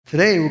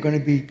Today we're going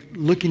to be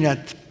looking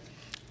at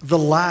the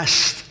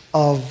last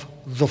of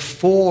the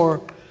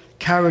 4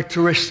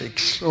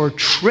 characteristics or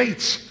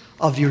traits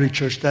of the early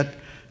church that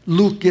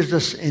Luke gives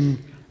us in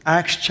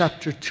Acts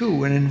chapter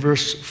 2 and in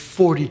verse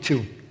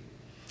 42,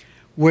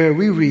 where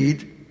we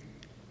read,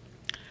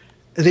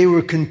 "They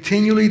were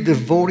continually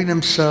devoting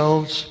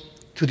themselves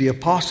to the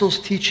apostles'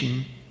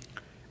 teaching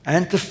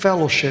and to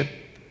fellowship,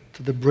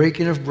 to the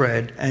breaking of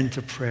bread and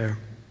to prayer."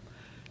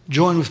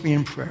 Join with me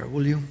in prayer,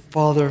 will you?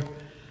 Father,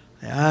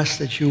 I ask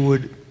that you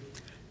would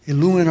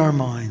illumine our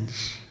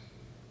minds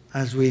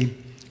as we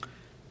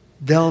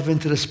delve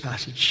into this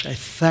passage. I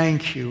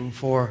thank you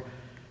for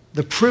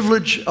the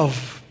privilege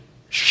of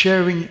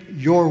sharing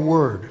your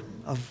word,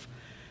 of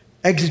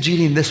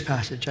exegeting this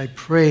passage. I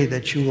pray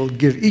that you will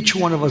give each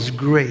one of us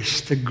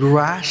grace to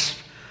grasp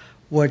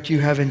what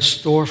you have in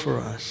store for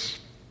us,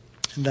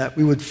 and that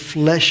we would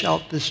flesh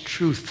out this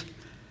truth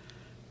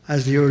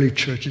as the early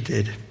church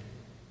did.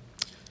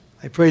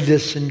 I pray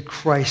this in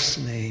Christ's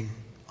name.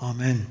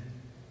 Amen.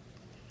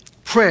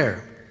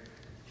 Prayer.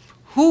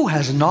 Who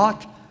has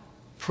not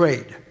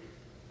prayed?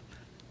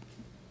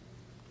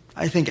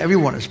 I think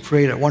everyone has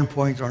prayed at one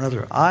point or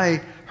another.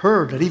 I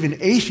heard that even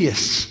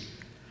atheists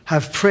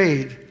have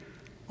prayed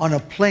on a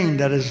plane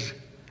that is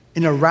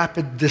in a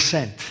rapid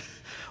descent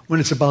when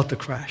it's about to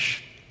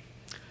crash.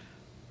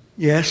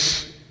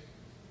 Yes,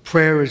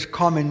 prayer is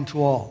common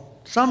to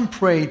all. Some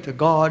pray to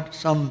God,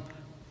 some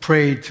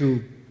pray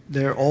to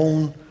their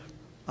own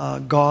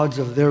gods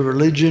of their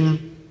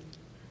religion.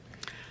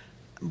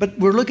 But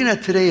we're looking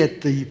at today at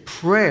the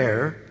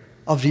prayer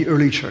of the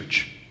early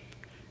church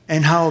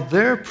and how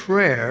their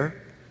prayer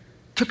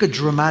took a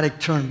dramatic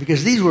turn,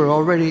 because these were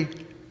already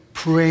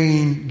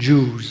praying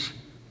Jews.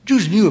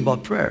 Jews knew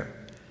about prayer.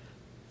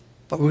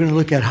 But we're going to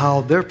look at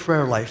how their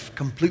prayer life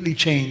completely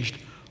changed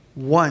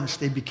once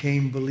they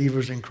became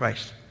believers in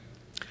Christ.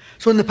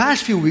 So in the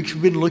past few weeks,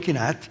 we've been looking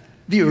at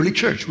the early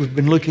church. We've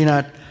been looking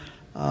at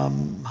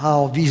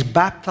how these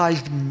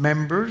baptized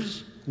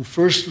members who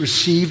first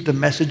received the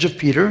message of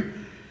Peter,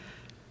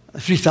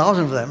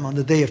 3,000 of them on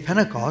the day of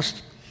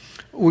Pentecost,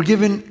 were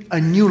given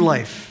a new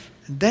life.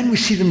 And then we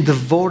see them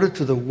devoted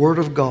to the Word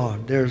of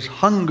God. There's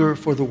hunger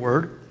for the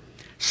Word.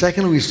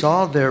 Secondly, we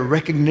saw their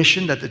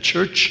recognition that the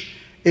church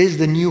is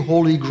the new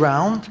holy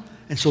ground,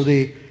 and so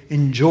they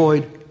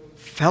enjoyed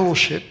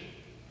fellowship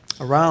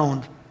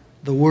around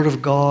the Word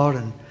of God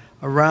and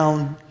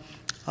around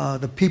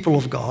the people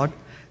of God.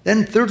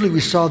 Then thirdly, we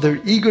saw their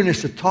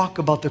eagerness to talk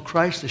about the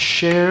Christ, to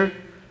share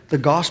the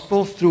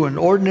gospel through an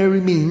ordinary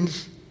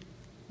means,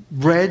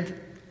 bread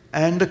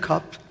and the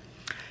cup.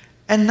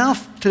 And now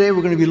today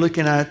we're going to be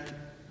looking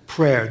at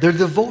prayer, their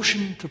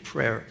devotion to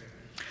prayer.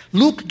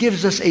 Luke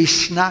gives us a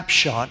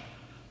snapshot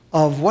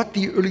of what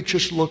the early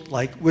church looked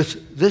like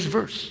with this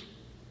verse: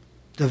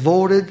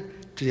 devoted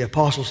to the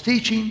apostles'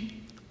 teaching,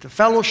 to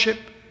fellowship,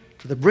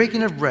 to the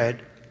breaking of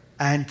bread,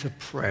 and to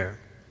prayer.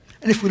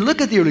 And if we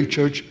look at the early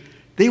church,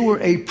 they were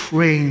a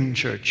praying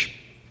church.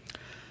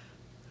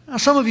 Now,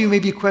 some of you may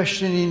be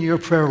questioning your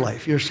prayer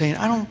life. You're saying,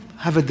 I don't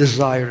have a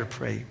desire to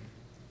pray.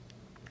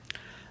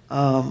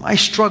 I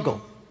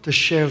struggle to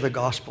share the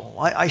gospel.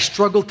 I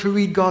struggle to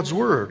read God's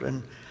word,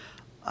 and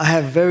I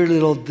have very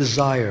little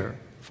desire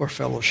for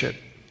fellowship.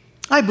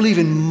 I believe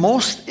in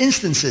most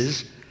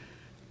instances,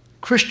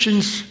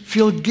 Christians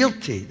feel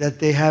guilty that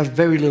they have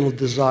very little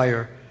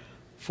desire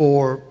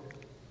for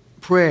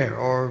prayer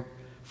or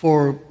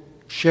for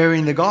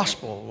sharing the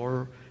gospel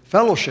or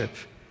fellowship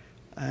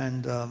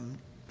and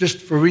just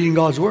for reading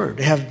God's word.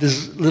 They have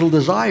this little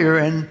desire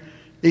and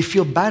they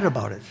feel bad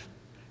about it.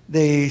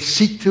 They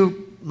seek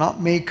to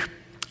not make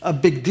a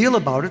big deal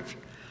about it,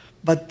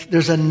 but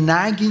there's a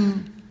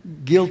nagging,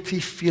 guilty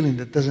feeling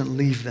that doesn't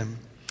leave them.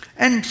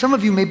 And some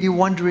of you may be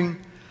wondering,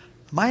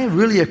 am I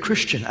really a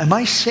Christian? Am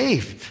I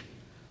saved?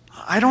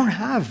 I don't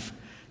have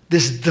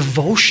this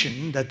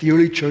devotion that the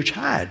early church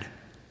had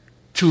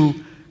to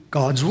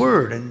God's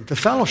word and to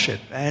fellowship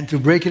and to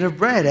breaking of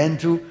bread and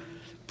to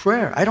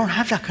prayer. I don't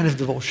have that kind of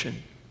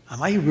devotion.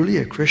 Am I really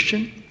a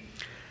Christian?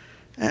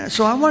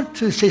 So I want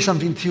to say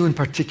something to you in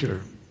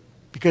particular,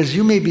 because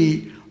you may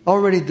be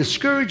already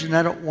discouraged, and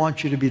I don't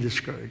want you to be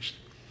discouraged.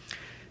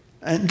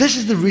 And this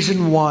is the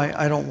reason why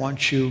I don't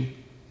want you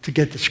to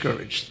get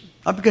discouraged.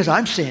 Not because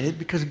I'm saying it,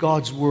 because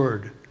God's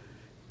word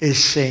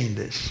is saying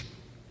this.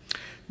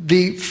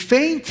 The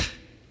faint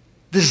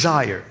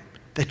desire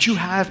that you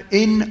have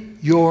in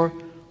your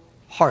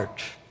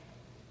heart,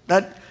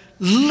 that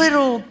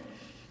little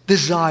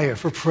desire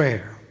for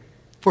prayer,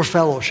 for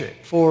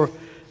fellowship, for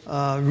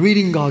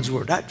reading God's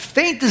word, that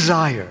faint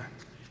desire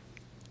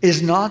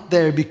is not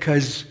there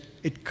because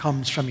it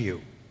comes from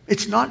you.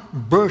 It's not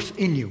birthed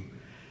in you.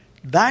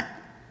 That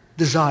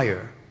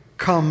desire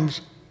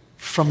comes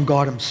from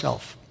God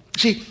himself.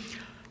 See,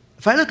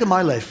 if I look at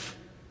my life,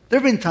 there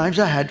have been times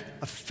I had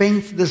a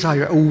faint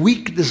desire, a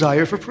weak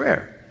desire for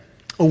prayer,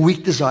 a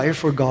weak desire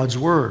for God's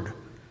word,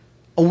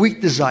 a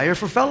weak desire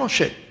for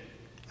fellowship.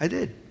 I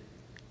did.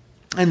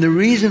 And the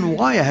reason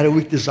why I had a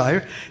weak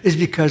desire is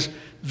because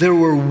there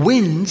were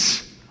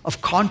winds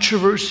of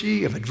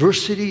controversy, of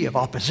adversity, of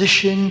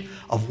opposition,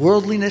 of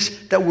worldliness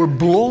that were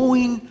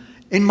blowing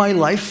in my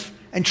life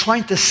and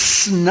trying to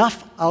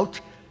snuff out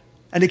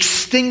and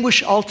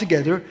extinguish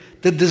altogether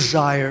the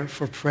desire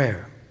for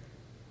prayer.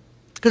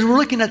 Because we're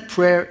looking at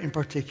prayer in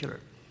particular.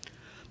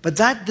 But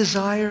that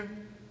desire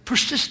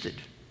persisted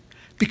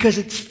because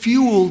it's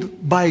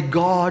fueled by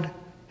God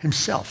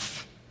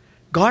Himself.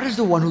 God is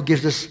the one who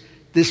gives us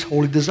this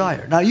holy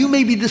desire. Now, you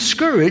may be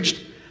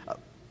discouraged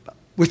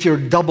with your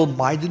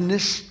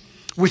double-mindedness,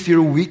 with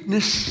your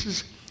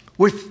weaknesses,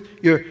 with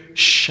your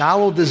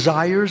shallow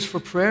desires for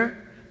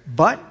prayer,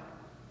 but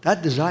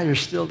that desire is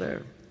still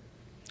there.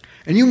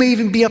 And you may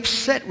even be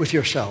upset with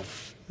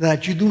yourself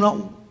that you do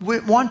not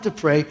want to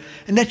pray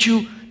and that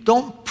you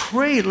don't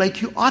pray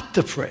like you ought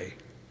to pray.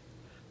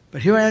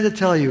 But here I am to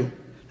tell you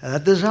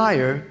that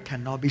desire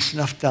cannot be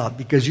snuffed out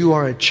because you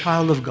are a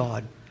child of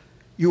God.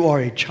 You are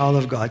a child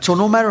of God. So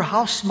no matter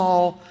how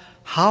small,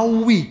 how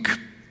weak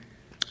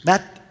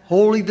that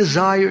holy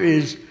desire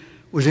is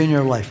within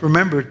your life,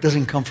 remember, it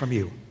doesn't come from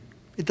you.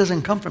 It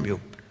doesn't come from you.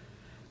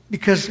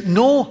 Because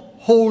no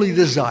holy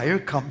desire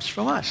comes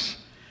from us.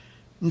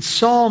 In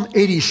Psalm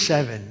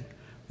 87,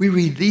 we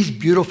read these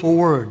beautiful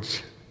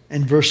words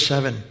in verse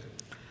 7.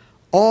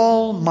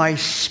 All my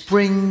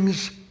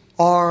springs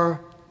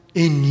are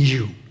in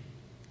you.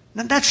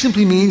 Now that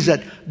simply means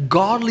that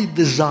godly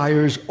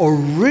desires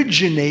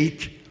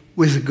originate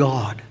with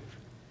God.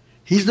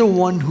 He's the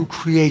one who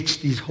creates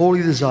these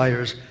holy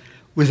desires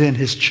within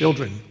His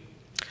children.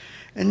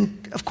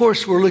 And of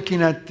course, we're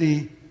looking at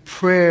the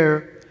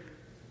prayer,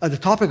 the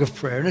topic of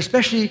prayer, and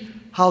especially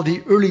how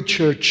the early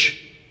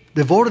church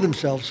devoted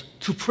themselves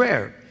to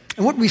prayer.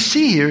 And what we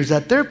see here is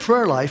that their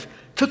prayer life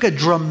took a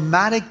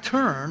dramatic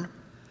turn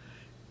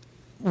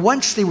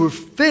once they were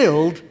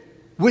filled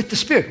with the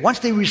Spirit. Once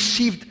they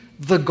received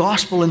the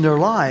gospel in their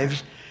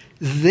lives,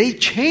 they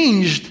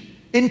changed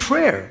in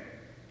prayer.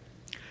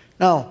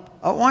 Now,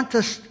 I want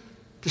us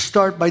to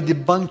start by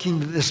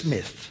debunking this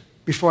myth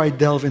before I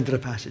delve into the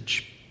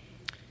passage.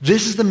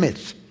 This is the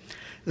myth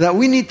that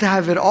we need to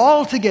have it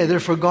all together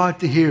for God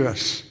to hear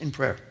us in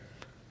prayer.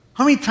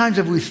 How many times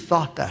have we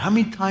thought that? How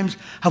many times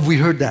have we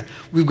heard that?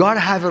 We've got to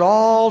have it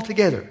all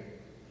together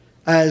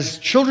as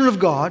children of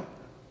God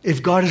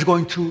if God is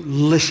going to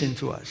listen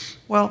to us.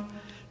 Well,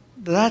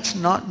 that's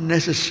not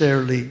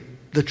necessarily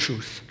the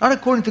truth. Not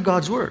according to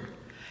God's Word.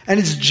 And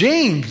it's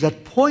James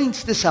that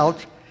points this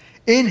out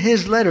in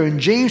his letter, in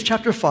James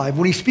chapter 5,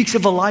 when he speaks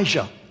of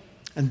Elijah.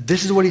 And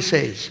this is what he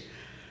says.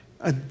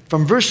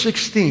 From verse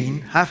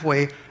 16,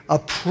 halfway, a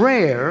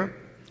prayer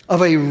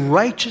of a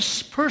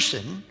righteous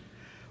person,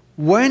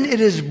 when it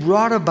is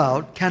brought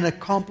about, can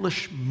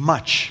accomplish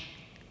much.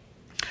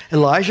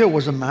 Elijah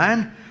was a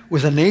man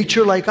with a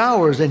nature like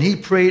ours, and he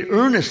prayed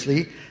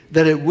earnestly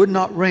that it would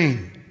not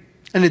rain.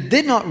 And it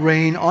did not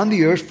rain on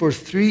the earth for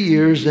 3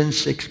 years and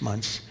 6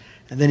 months.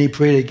 And then he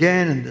prayed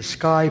again, and the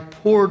sky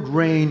poured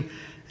rain,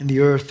 and the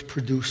earth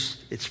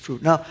produced its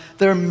fruit. Now,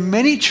 there are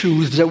many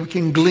truths that we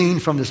can glean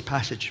from this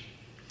passage.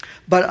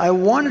 But I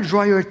want to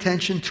draw your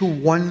attention to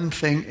one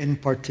thing in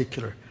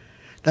particular.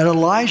 That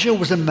Elijah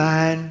was a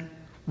man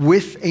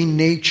with a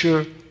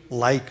nature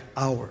like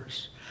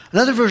ours.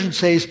 Another version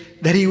says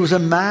that he was a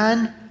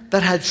man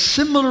that had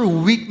similar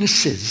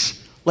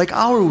weaknesses, like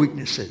our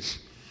weaknesses.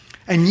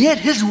 And yet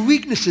his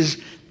weaknesses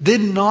did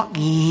not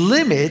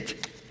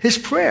limit his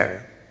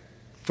prayer.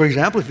 For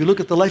example, if you look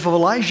at the life of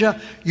Elijah,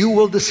 you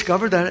will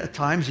discover that at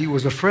times he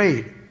was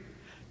afraid,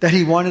 that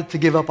he wanted to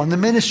give up on the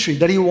ministry,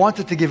 that he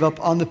wanted to give up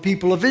on the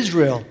people of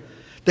Israel,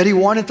 that he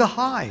wanted to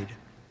hide,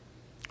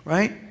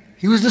 right?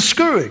 He was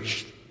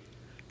discouraged.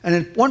 And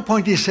at one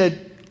point he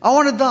said, I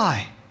want to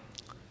die.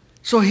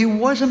 So he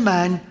was a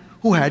man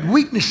who had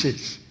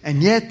weaknesses,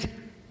 and yet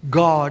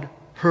God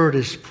heard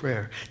his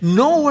prayer.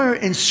 Nowhere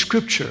in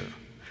Scripture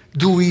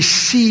do we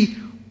see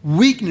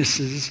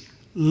weaknesses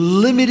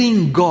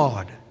limiting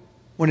God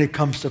when it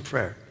comes to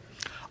prayer.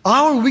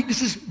 Our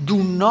weaknesses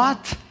do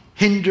not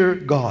hinder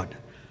God.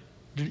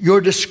 Your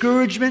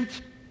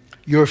discouragement,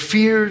 your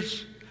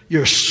fears,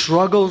 your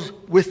struggles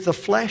with the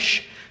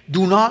flesh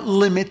do not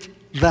limit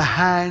the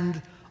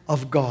hand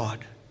of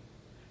God.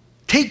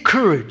 Take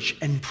courage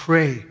and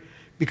pray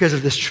because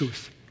of this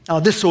truth. Now,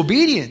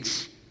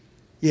 disobedience,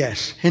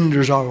 yes,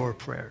 hinders our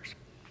prayers.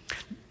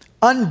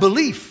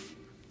 Unbelief,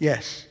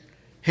 yes,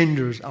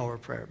 hinders our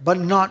prayer, but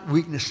not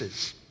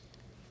weaknesses.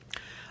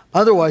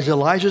 Otherwise,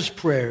 Elijah's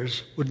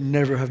prayers would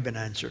never have been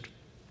answered.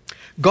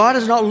 God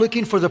is not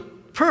looking for the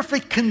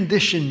perfect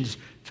conditions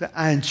to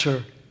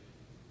answer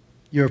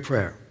your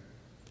prayer,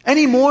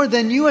 any more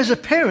than you as a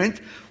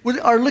parent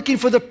are looking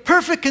for the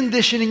perfect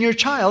condition in your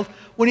child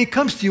when he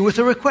comes to you with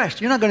a request.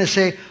 You're not going to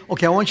say,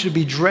 okay, I want you to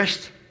be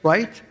dressed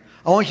right.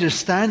 I want you to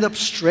stand up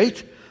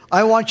straight.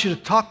 I want you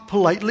to talk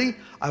politely.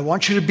 I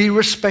want you to be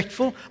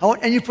respectful.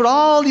 And you put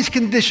all these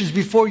conditions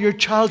before your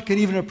child can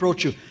even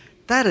approach you.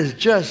 That is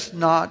just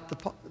not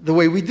the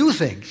way we do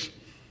things.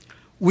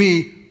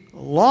 We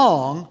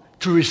long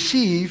to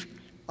receive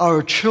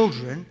our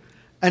children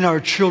and our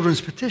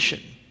children's petition.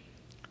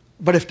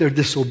 But if they're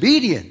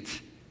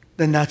disobedient,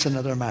 then that's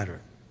another matter.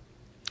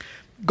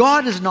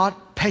 God is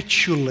not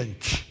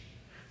petulant.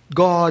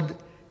 God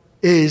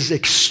is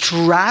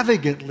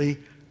extravagantly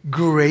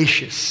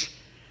gracious.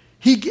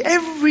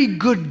 Every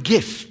good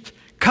gift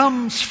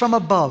comes from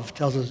above,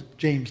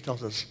 James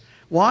tells us.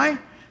 Why?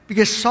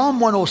 Because Psalm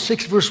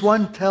 106 verse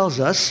 1 tells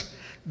us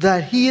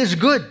that he is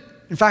good.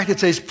 In fact, it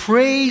says,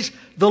 praise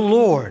the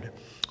Lord.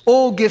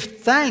 Oh, give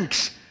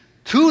thanks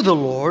to the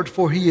Lord,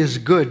 for he is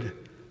good.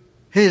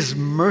 His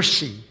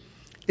mercy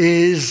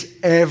is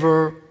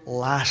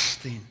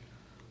everlasting.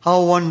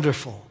 How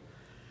wonderful.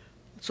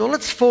 So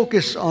let's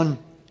focus on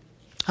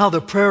how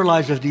the prayer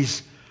lives of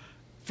these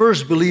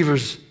first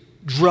believers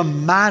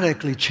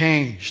dramatically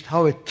changed.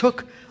 How it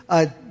took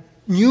a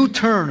new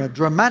turn, a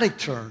dramatic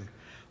turn,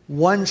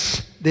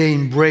 once they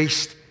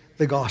embraced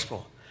the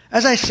gospel.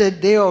 As I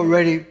said, they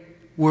already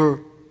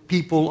were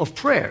people of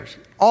prayers.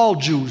 All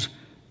Jews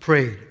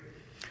prayed.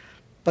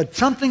 But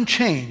something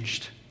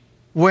changed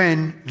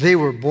when they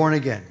were born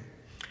again.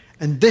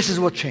 And this is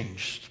what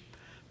changed.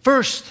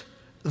 First,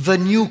 the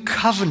new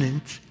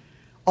covenant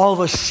all of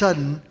a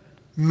sudden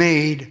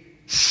made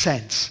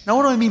sense. Now,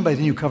 what do I mean by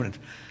the new covenant?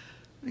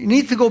 You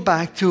need to go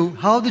back to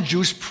how the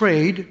Jews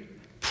prayed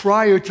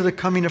prior to the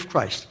coming of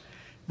Christ.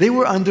 They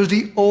were under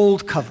the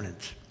old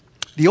covenant.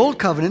 The old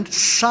covenant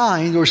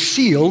signed or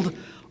sealed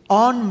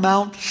on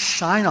Mount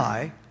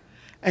Sinai,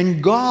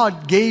 and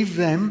God gave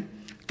them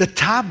the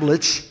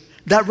tablets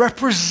that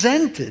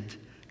represented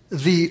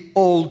the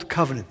old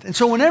covenant. And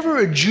so whenever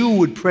a Jew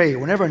would pray,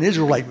 whenever an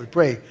Israelite would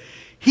pray,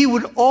 he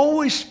would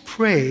always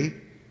pray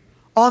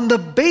on the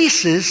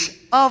basis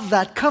of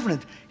that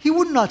covenant. He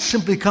would not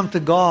simply come to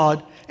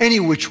God any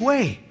which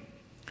way.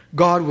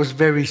 God was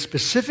very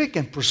specific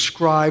and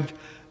prescribed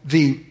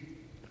the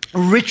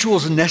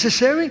rituals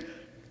necessary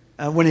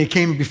when they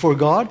came before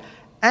God,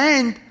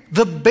 and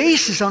the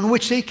basis on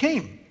which they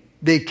came.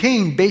 They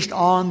came based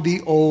on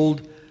the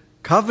old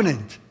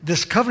covenant,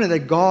 this covenant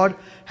that God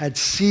had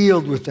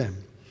sealed with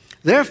them.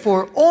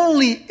 Therefore,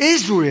 only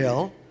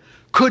Israel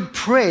could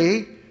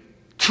pray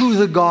to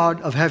the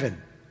God of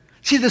heaven.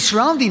 See, the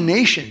surrounding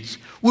nations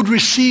would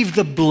receive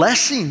the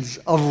blessings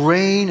of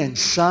rain and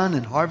sun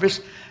and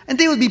harvest, and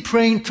they would be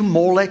praying to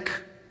Molech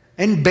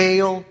and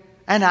Baal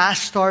and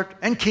Astarte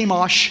and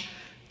Chemosh,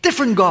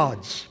 different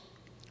gods,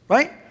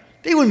 right?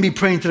 They wouldn't be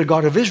praying to the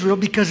God of Israel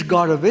because the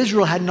God of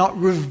Israel had not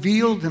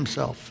revealed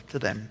himself to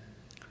them.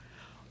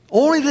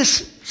 Only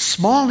this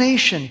small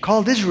nation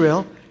called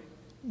Israel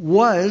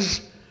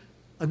was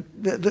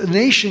the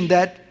nation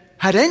that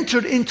had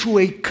entered into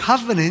a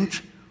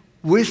covenant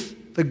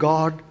with the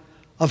God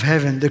of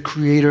heaven, the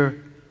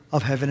creator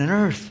of heaven and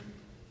earth.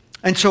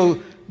 And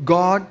so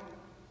God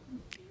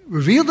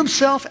revealed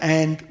himself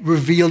and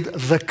revealed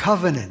the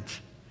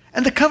covenant.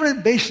 And the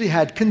covenant basically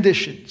had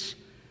conditions.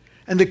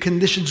 And the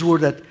conditions were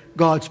that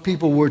God's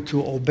people were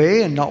to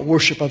obey and not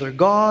worship other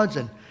gods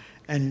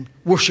and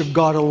worship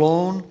God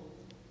alone,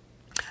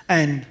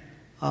 and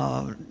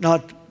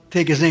not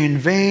take his name in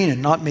vain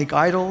and not make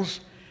idols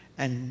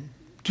and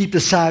keep the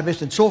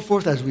Sabbath and so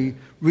forth, as we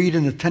read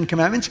in the Ten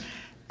Commandments.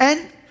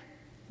 And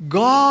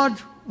God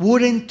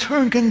would in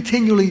turn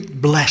continually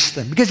bless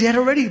them, because he had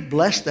already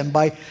blessed them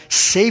by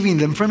saving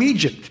them from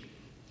Egypt.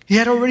 He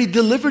had already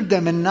delivered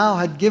them and now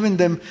had given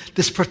them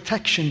this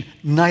protection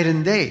night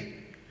and day.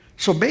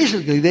 So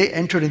basically they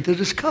entered into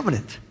this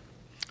covenant.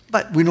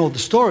 But we know the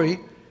story.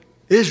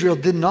 Israel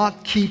did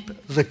not keep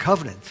the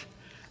covenant.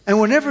 And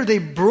whenever they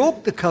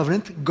broke the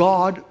covenant,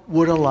 God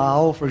would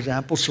allow, for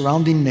example,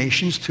 surrounding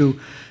nations to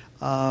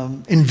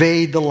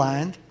invade the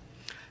land.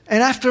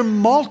 And after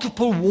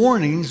multiple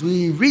warnings,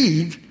 we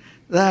read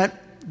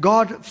that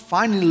God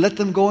finally let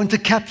them go into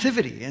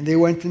captivity. And they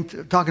went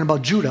into, talking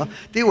about Judah,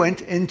 they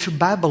went into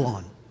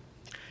Babylon.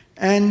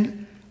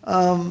 And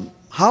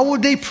how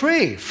would they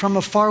pray from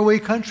a faraway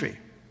country?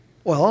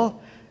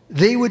 Well,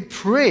 they would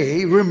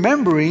pray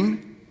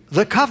remembering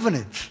the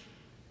covenant.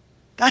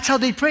 That's how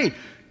they prayed.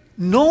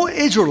 No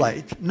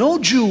Israelite, no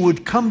Jew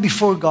would come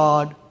before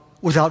God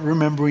without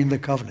remembering the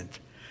covenant.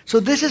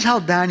 So this is how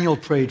Daniel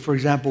prayed, for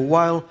example,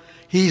 while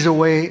he's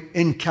away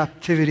in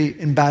captivity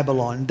in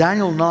Babylon.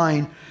 Daniel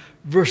 9,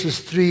 verses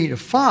 3 to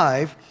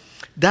 5,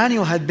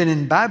 Daniel had been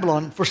in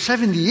Babylon for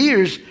 70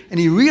 years, and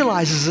he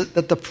realizes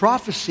that the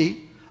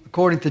prophecy,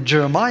 according to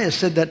Jeremiah,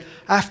 said that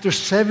after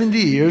 70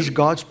 years,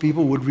 God's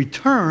people would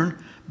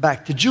return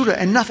back to Judah,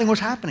 and nothing was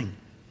happening.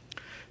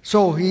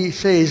 So he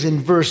says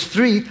in verse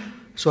 3,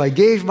 "So I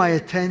gave my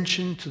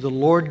attention to the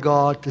Lord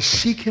God to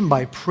seek him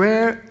by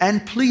prayer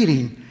and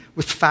pleading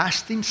with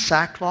fasting,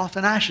 sackcloth,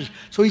 and ashes."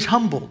 So he's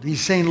humbled.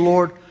 He's saying,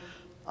 "Lord,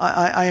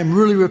 I am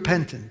really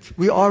repentant.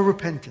 We are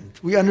repentant.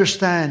 We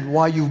understand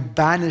why you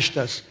banished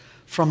us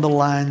from the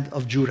land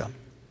of Judah.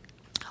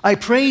 I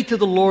prayed to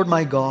the Lord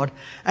my God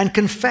and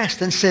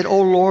confessed and said,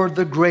 'O Lord,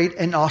 the great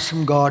and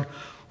awesome God,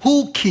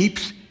 who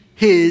keeps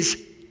his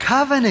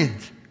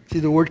covenant.'" See,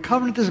 the word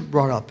covenant is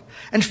brought up.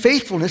 "And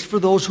faithfulness for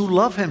those who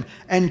love him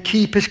and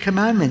keep his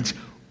commandments.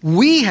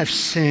 We have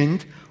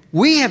sinned.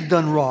 We have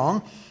done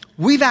wrong.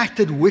 We've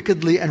acted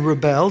wickedly and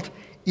rebelled,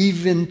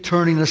 even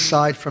turning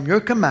aside from your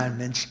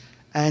commandments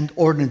and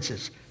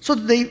ordinances. So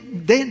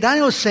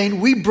Daniel is saying,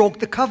 we broke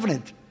the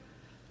covenant.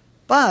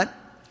 But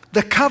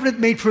the covenant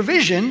made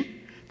provision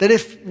that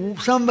if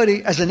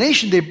somebody, as a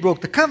nation, they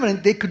broke the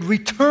covenant, they could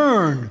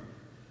return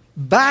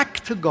back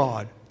to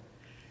God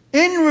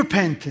in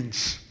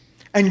repentance.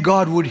 And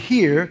God would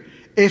hear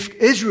if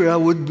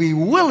Israel would be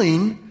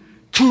willing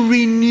to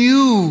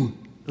renew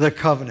the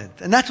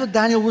covenant. And that's what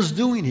Daniel was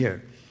doing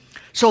here.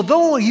 So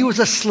though he was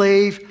a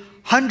slave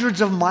hundreds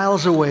of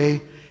miles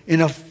away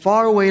in a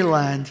faraway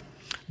land,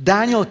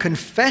 Daniel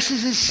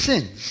confesses his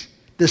sins,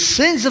 the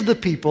sins of the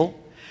people,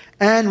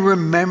 and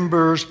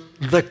remembers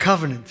the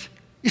covenant.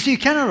 You see, you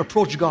cannot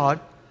approach God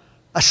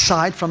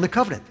aside from the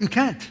covenant. You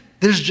can't.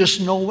 There's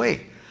just no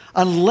way.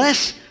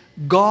 Unless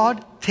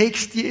God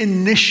takes the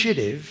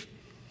initiative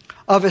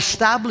of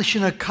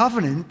establishing a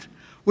covenant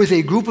with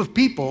a group of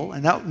people,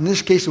 and that, in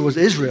this case it was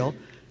Israel,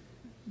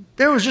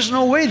 there was just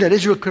no way that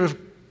Israel could have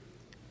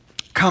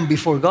come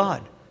before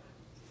God.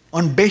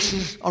 On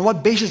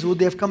what basis would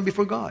they have come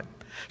before God?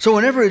 So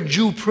whenever a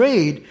Jew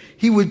prayed,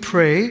 he would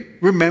pray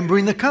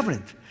remembering the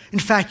covenant. In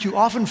fact, you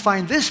often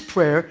find this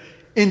prayer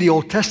in the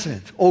Old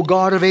Testament. O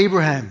God of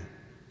Abraham,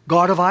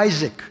 God of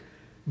Isaac,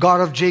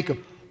 God of Jacob.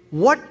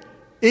 What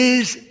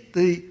is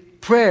the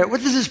prayer?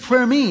 What does this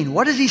prayer mean?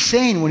 What is he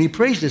saying when he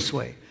prays this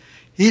way?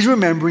 He's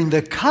remembering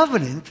the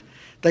covenant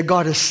that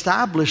God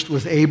established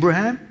with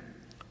Abraham,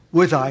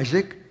 with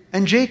Isaac,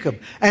 and Jacob.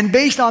 And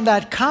based on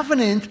that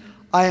covenant,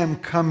 I am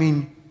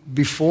coming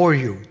before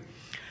you.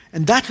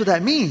 And that's what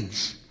that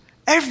means.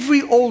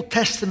 Every Old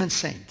Testament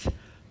saint,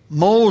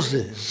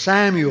 Moses,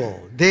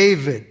 Samuel,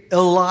 David,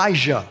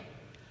 Elijah,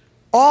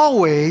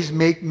 always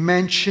make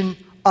mention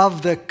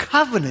of the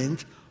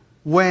covenant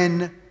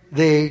when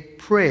they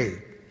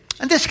pray.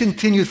 And this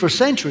continued for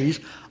centuries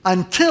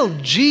until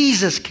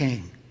Jesus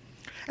came.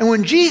 And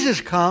when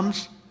Jesus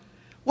comes,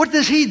 what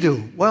does he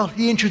do? Well,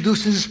 he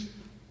introduces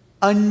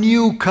a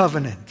new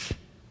covenant.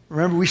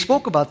 Remember, we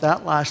spoke about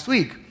that last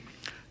week.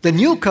 The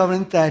new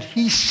covenant that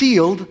he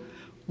sealed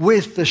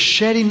with the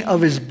shedding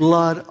of his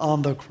blood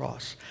on the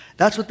cross.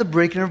 That's what the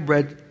breaking of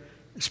bread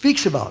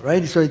speaks about,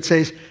 right? So it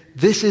says,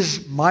 this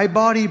is my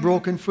body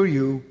broken for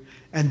you,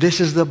 and this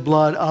is the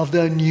blood of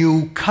the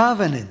new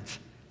covenant.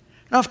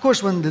 Now, of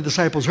course, when the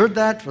disciples heard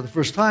that for the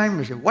first time,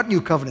 they said, what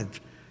new covenant?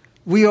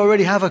 We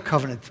already have a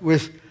covenant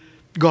with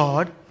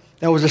God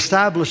that was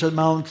established at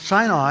Mount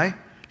Sinai.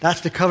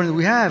 That's the covenant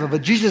we have.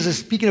 But Jesus is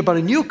speaking about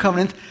a new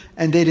covenant,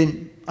 and they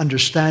didn't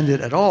understand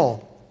it at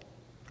all.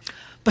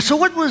 But so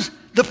what was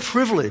the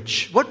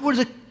privilege? What were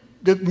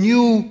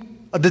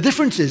the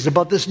differences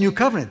about this new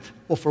covenant?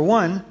 Well, for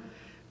one,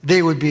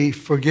 they would be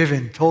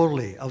forgiven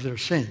totally of their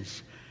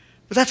sins.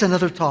 But that's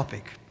another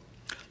topic.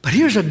 But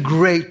here's a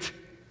great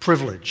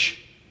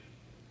privilege.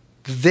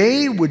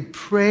 They would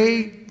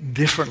pray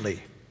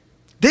differently.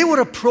 They would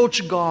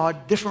approach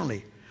God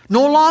differently.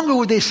 No longer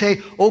would they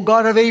say, "Oh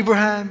God of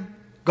Abraham,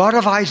 God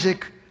of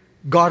Isaac,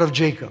 God of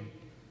Jacob."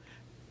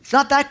 It's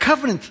not that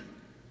covenant.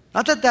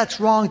 Not that that's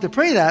wrong to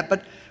pray that,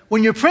 but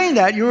when you're praying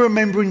that, you're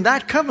remembering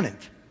that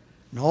covenant.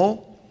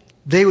 No,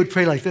 they would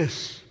pray like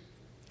this.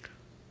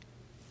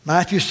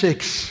 Matthew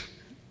 6,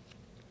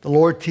 the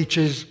Lord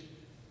teaches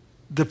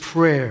the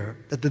prayer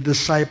that the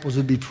disciples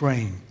would be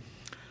praying.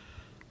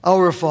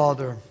 Our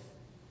Father,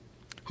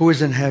 who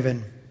is in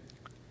heaven,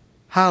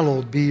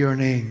 hallowed be your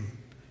name.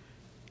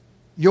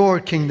 Your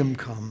kingdom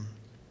come.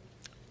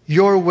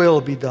 Your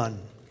will be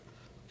done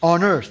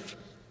on earth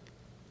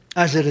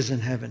as it is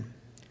in heaven.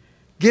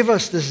 Give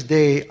us this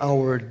day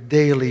our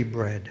daily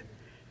bread,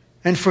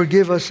 and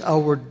forgive us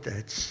our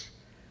debts,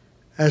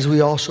 as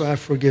we also have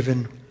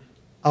forgiven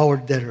our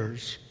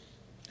debtors.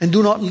 And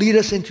do not lead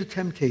us into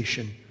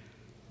temptation,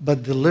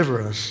 but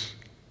deliver us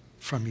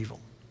from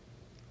evil.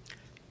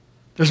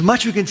 There's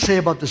much we can say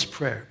about this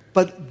prayer,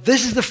 but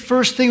this is the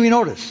first thing we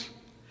notice.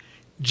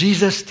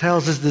 Jesus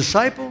tells his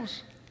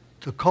disciples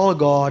to call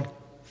God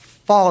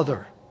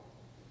Father.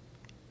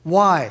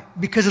 Why?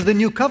 Because of the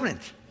new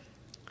covenant.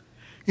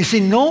 You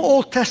see, no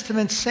Old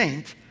Testament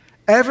saint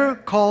ever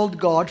called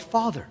God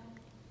Father.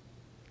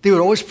 They would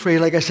always pray,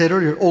 like I said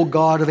earlier, "O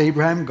God of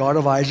Abraham, God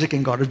of Isaac,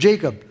 and God of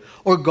Jacob."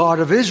 Or God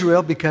of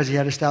Israel, because he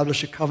had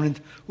established a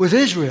covenant with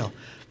Israel.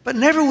 But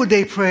never would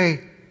they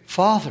pray,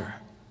 Father.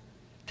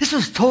 This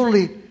was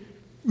totally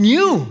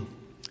new.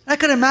 I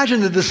can imagine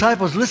the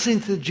disciples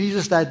listening to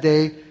Jesus that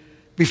day,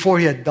 before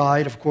he had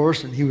died, of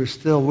course, and he was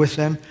still with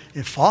them.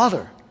 And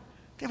Father.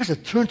 They must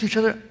have turned to each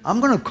other. I'm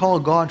going to call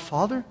God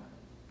Father?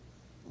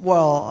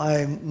 Well,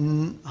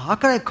 how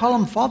could I call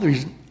him Father?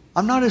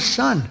 I'm not his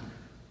son.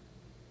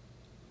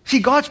 See,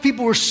 God's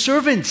people were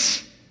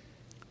servants.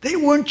 They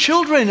weren't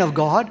children of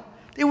God.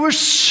 They were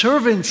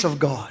servants of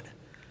God.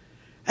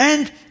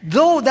 And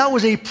though that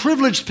was a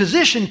privileged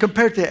position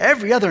compared to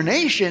every other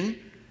nation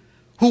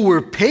who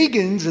were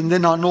pagans and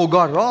did not know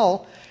God at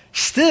all,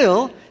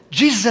 still,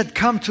 Jesus had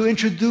come to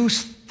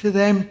introduce to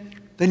them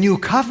the new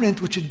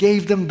covenant, which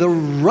gave them the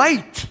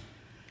right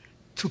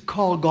to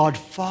call God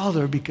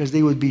Father because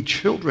they would be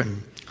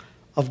children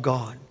of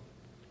God.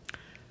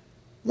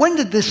 When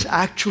did this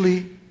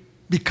actually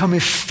become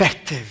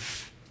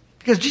effective?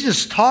 Because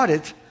Jesus taught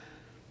it,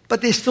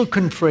 but they still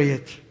couldn't pray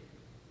it.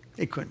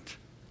 They couldn't.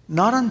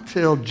 Not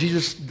until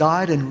Jesus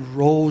died and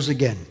rose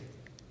again.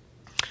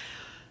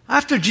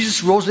 After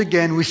Jesus rose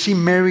again, we see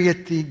Mary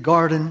at the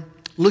garden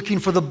looking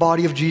for the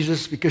body of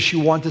Jesus because she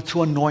wanted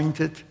to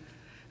anoint it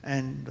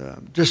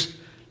and just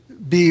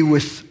be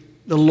with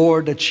the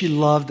Lord that she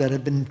loved that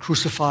had been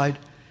crucified.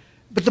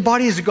 But the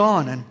body is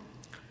gone.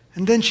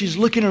 And then she's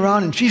looking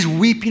around and she's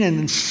weeping, and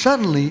then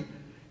suddenly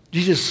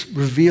Jesus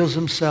reveals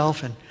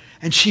himself,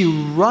 and she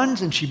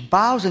runs and she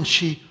bows and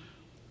she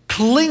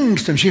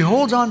clings to him. She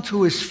holds on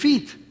to his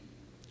feet.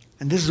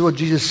 And this is what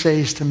Jesus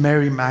says to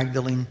Mary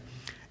Magdalene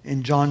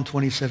in John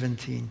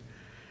 20:17.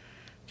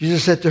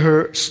 Jesus said to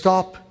her,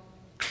 "Stop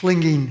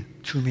clinging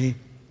to me,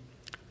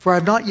 for I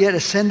have not yet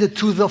ascended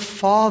to the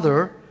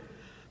Father,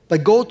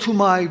 but go to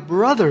my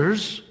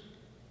brothers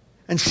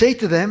and say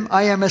to them,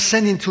 I am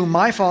ascending to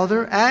my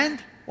Father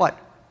and," what?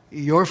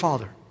 "Your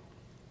Father.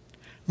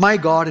 My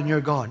God and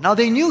your God." Now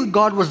they knew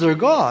God was their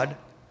God,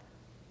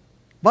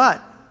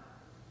 but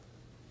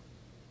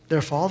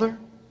their Father?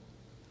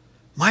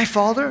 My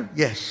Father?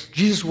 Yes,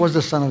 Jesus was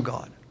the Son of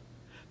God.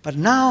 But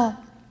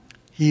now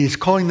he is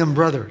calling them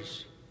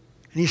brothers.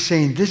 And he's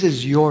saying, this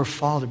is your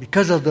Father.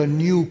 Because of the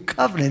new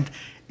covenant,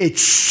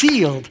 it's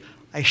sealed.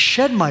 I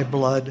shed my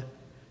blood,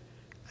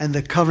 and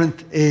the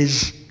covenant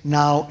is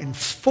now in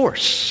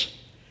force.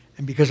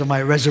 And because of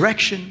my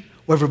resurrection,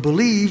 whoever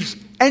believes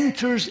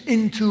enters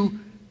into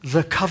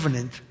the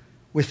covenant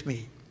with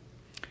me.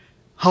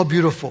 How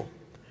beautiful.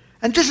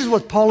 And this is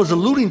what Paul is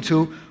alluding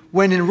to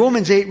when in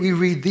Romans 8 we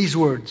read these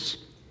words.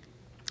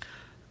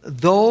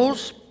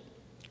 Those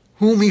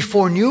whom he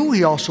foreknew,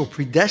 he also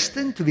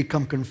predestined to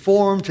become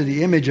conformed to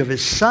the image of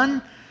his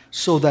Son,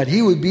 so that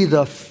he would be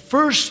the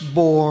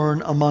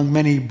firstborn among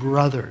many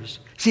brothers.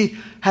 See,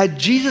 had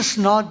Jesus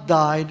not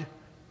died,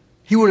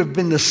 he would have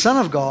been the Son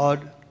of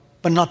God,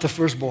 but not the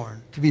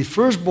firstborn. To be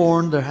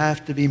firstborn, there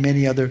have to be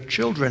many other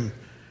children.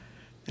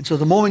 And so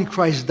the moment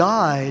Christ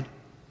died,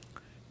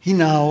 he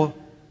now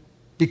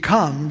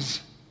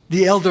becomes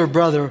the elder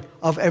brother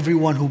of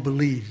everyone who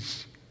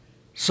believes,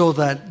 so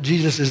that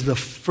Jesus is the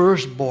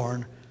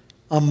firstborn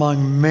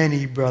among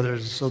many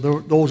brothers, so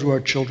those who are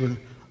children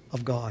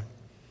of God.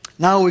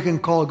 Now we can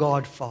call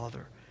God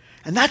Father.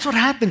 And that's what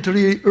happened to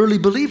the early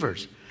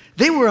believers.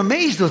 They were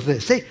amazed with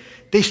this.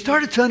 They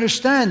started to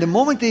understand. The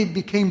moment they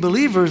became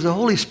believers, the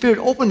Holy Spirit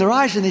opened their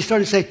eyes and they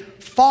started to say,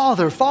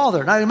 Father,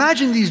 Father. Now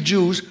imagine these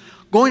Jews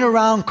going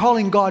around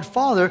calling God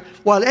Father,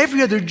 while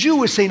every other Jew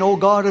was saying, oh,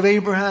 God of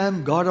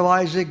Abraham, God of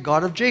Isaac,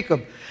 God of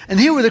Jacob. And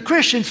here were the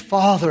Christians,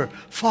 Father,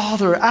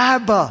 Father,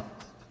 Abba.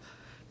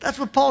 That's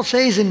what Paul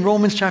says in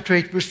Romans chapter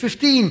 8, verse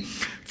 15.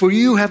 For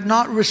you have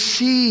not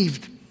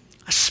received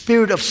a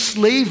spirit of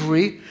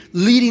slavery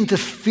leading to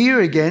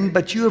fear again,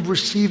 but you have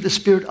received the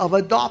spirit of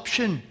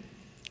adoption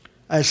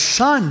as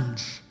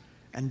sons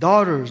and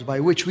daughters, by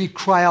which we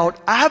cry out,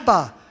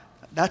 Abba.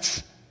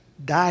 That's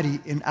daddy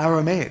in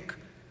Aramaic.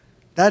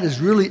 That is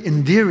really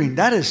endearing.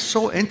 That is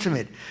so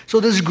intimate. So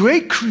this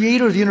great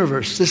creator of the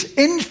universe, this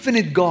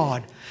infinite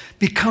God,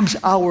 becomes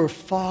our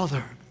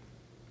Father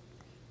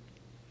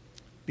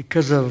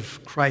because of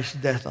Christ's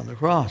death on the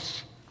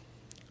cross.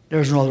 There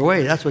is no other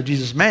way. That's what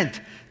Jesus meant.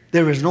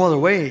 There is no other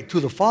way to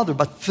the Father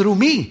but through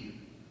me.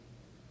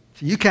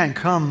 So you can't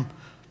come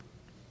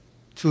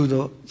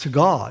to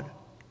God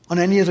on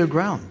any other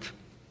ground.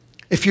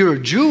 If you're a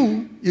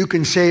Jew, you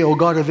can say, O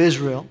God of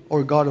Israel,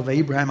 or God of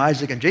Abraham,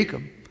 Isaac, and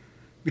Jacob,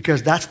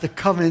 because that's the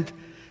covenant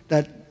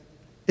that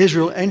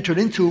Israel entered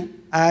into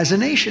as a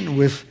nation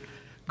with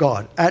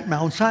God at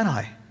Mount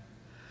Sinai.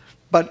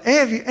 But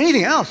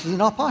anything else is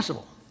not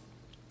possible.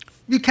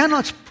 You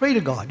cannot pray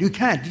to God. You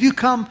can't. If you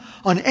come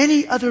on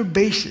any other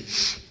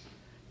basis,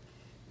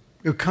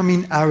 you're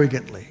coming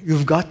arrogantly.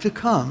 You've got to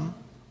come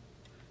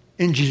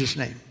in Jesus'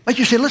 name. Like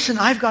you say, listen,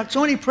 I've got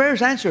so many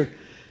prayers answered.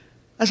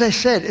 As I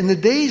said, in the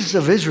days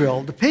of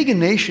Israel, the pagan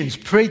nations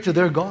prayed to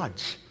their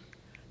gods.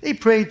 They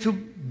prayed to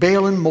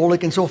Baal and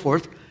Moloch and so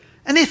forth.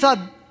 And they thought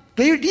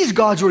these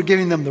gods were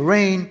giving them the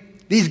rain.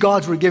 These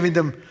gods were giving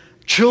them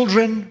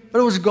children. But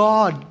it was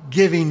God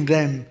giving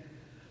them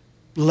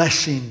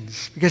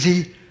blessings, because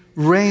he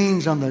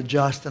reigns on the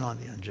just and on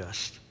the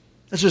unjust.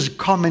 This is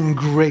common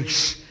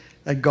grace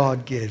that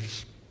God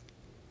gives.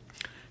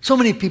 So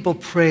many people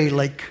pray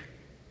like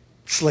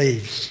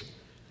slaves.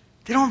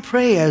 They don't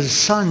pray as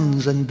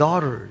sons and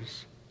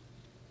daughters.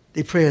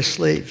 They pray as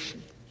slaves.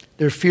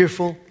 They're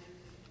fearful,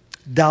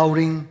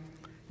 doubting,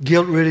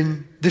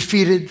 guilt-ridden,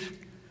 defeated.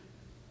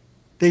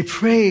 They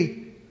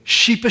pray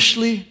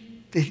sheepishly.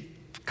 They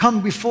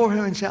come before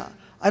him and say,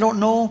 I don't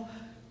know.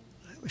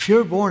 If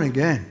you're born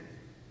again,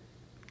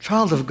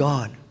 child of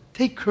God,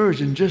 take courage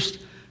and just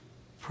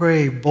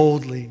pray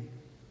boldly.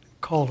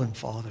 Call him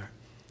Father.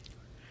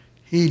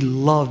 He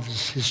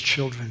loves his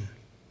children.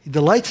 He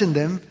delights in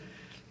them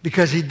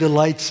because he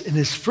delights in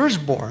his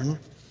firstborn,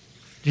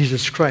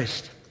 Jesus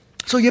Christ.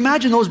 So you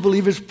imagine those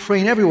believers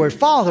praying everywhere,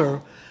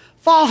 Father,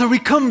 Father, we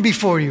come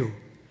before you,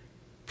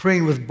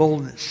 praying with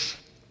boldness.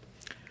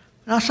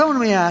 Now, someone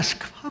may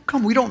ask, how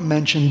come we don't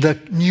mention the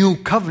new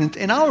covenant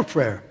in our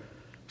prayer?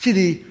 See,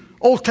 the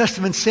Old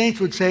Testament saints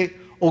would say,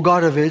 O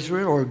God of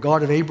Israel, or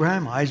God of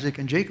Abraham, Isaac,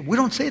 and Jacob. We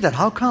don't say that.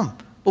 How come?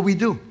 But we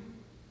do.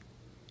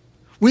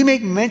 We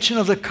make mention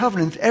of the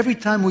covenant every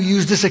time we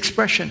use this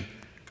expression,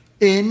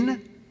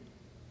 in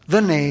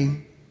the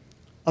name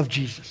of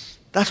Jesus.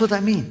 That's what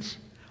that means.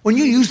 When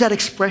you use that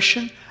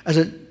expression as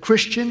a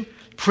Christian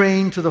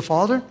praying to the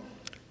Father,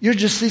 you're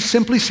just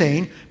simply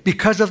saying,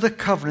 because of the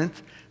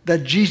covenant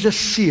that Jesus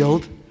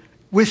sealed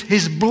with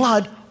his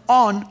blood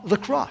on the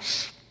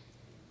cross.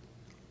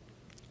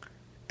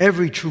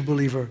 Every true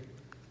believer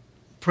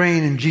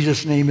praying in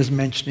Jesus' name is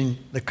mentioning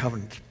the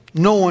covenant.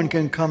 No one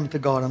can come to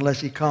God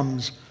unless he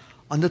comes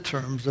on the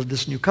terms of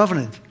this new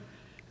covenant.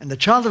 And the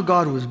child of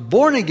God who was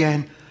born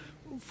again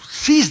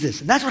sees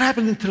this. And that's what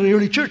happened to the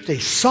early church. They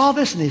saw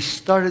this and they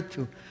started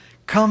to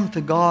come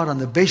to God on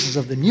the basis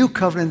of the new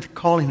covenant,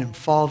 calling him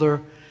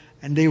Father.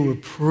 And they were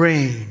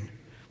praying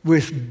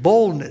with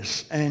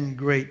boldness and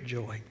great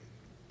joy.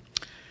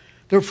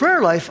 Their prayer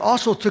life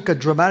also took a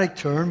dramatic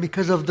turn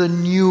because of the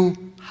new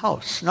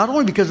house. Not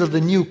only because of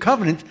the new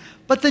covenant,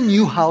 but the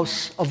new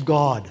house of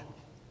God.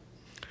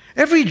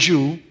 Every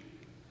Jew,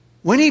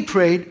 when he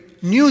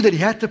prayed, knew that he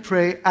had to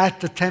pray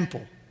at the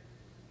temple.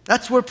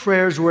 That's where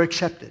prayers were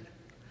accepted.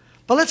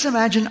 But let's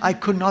imagine I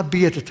could not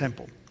be at the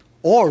temple.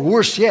 Or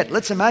worse yet,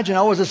 let's imagine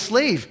I was a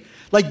slave,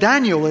 like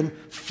Daniel in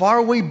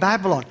faraway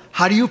Babylon.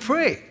 How do you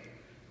pray?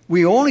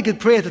 We only could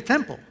pray at the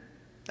temple.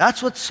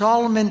 That's what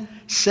Solomon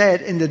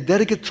said in the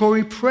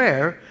dedicatory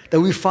prayer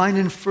that we find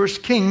in 1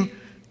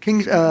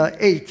 Kings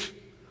 8.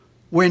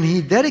 When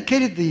he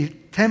dedicated the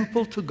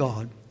temple to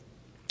God,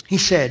 he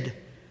said,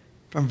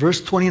 from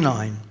verse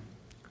 29,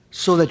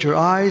 so that your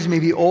eyes may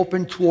be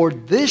open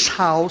toward this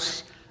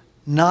house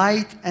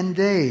night and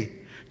day,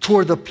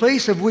 toward the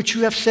place of which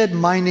you have said,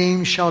 my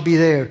name shall be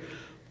there.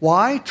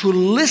 Why? To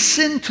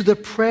listen to the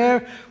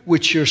prayer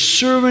which your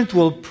servant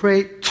will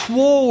pray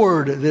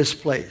toward this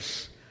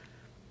place.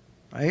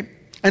 Right?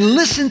 And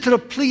listen to the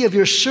plea of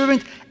your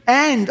servant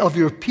and of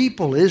your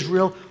people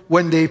Israel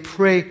when they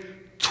pray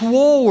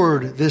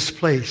toward this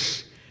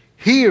place.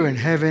 Here in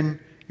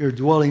heaven, your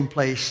dwelling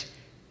place.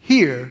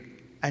 Hear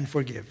and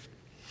forgive.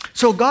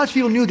 So God's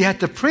people knew they had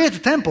to pray at the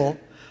temple,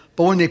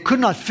 but when they could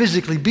not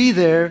physically be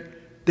there,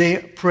 they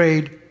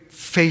prayed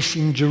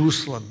facing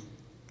Jerusalem,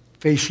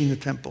 facing the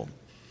temple.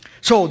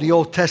 So the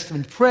Old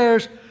Testament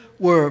prayers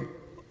were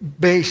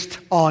based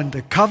on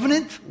the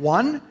covenant,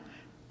 one,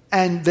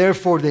 and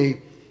therefore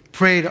they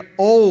prayed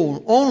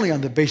only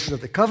on the basis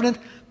of the covenant,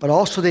 but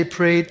also they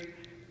prayed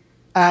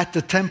at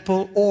the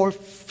temple or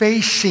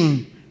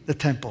facing the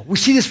temple. We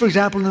see this, for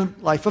example, in the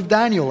life of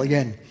Daniel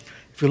again.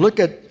 If you look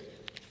at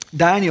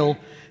Daniel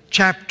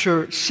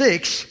chapter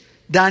 6,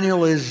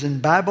 Daniel is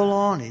in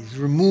Babylon. He's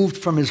removed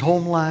from his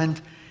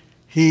homeland.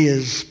 He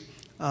is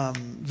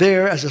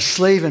there as a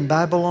slave in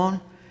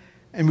Babylon.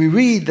 And we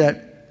read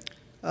that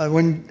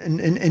when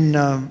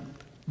in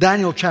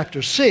Daniel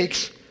chapter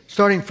 6,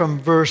 starting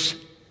from verse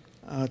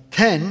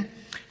 10,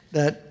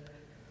 that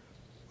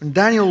when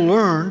Daniel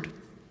learned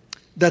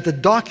that the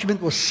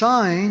document was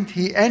signed,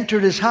 he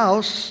entered his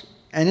house,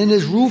 and in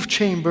his roof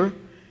chamber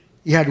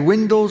he had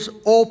windows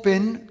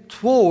open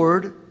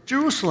toward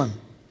Jerusalem.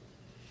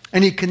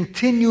 And he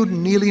continued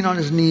kneeling on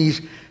his knees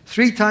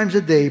 3 times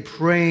a day,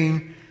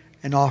 praying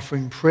and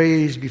offering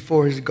praise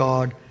before his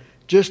God,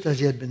 just as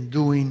he had been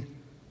doing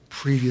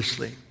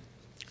previously.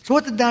 So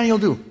what did Daniel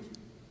do?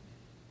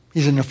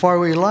 He's in a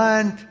faraway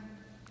land.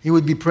 He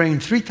would be praying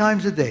 3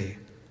 times a day.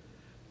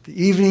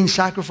 The evening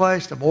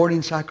sacrifice, the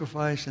morning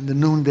sacrifice, and the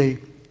noonday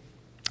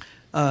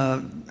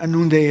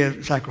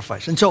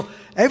sacrifice. And so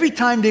every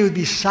time they would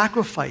be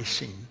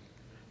sacrificing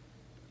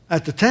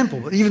at the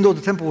temple, even though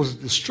the temple was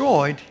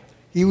destroyed,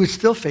 he would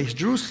still face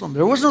Jerusalem.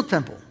 There was no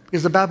temple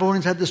because the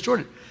Babylonians had destroyed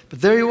it.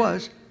 But there he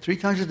was, 3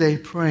 times a day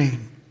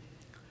praying,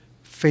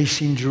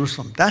 facing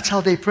Jerusalem. That's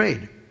how they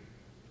prayed.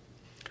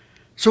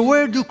 So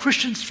where do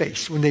Christians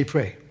face when they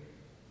pray?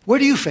 Where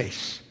do you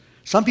face?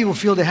 Some people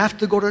feel they have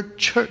to go to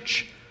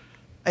church,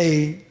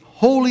 a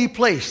holy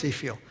place, they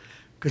feel.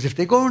 Because if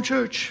they go to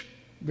church,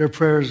 their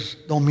prayers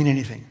don't mean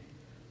anything.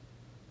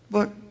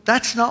 But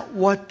that's not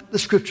what the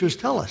scriptures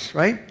tell us,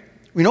 right?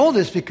 We know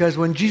this because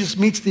when Jesus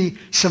meets the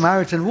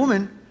Samaritan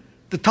woman,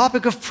 the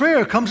topic of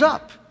prayer comes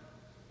up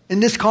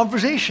in this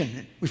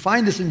conversation. We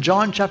find this in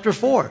John chapter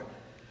 4.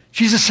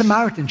 She's a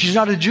Samaritan. She's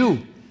not a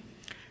Jew.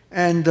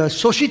 And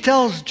so she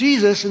tells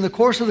Jesus in the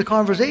course of the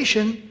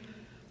conversation,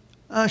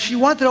 she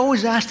wanted to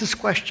always ask this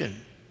question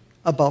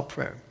about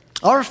prayer.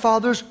 Our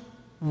fathers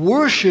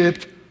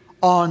worshipped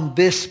on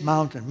this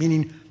mountain,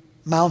 meaning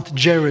Mount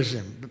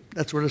Gerizim.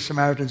 That's where the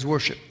Samaritans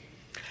worship.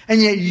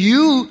 And yet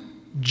you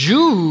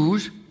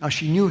Jews, now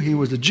she knew he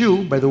was a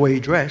Jew by the way he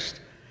dressed,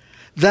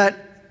 that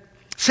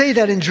say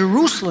that in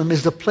Jerusalem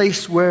is the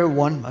place where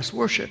one must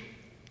worship.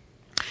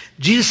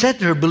 Jesus said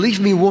to her,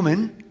 believe me,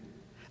 woman,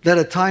 that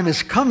a time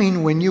is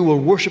coming when you will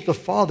worship the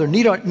Father,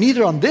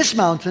 neither on this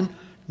mountain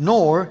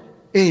nor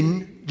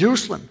in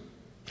Jerusalem.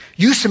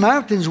 You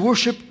Samaritans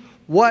worship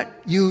what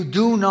you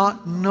do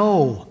not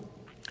know.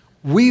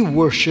 We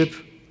worship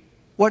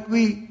what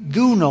we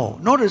do know.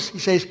 Notice he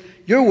says,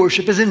 your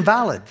worship is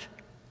invalid.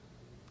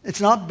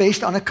 It's not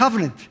based on a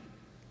covenant.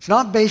 It's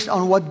not based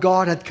on what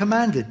God had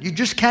commanded. You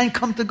just can't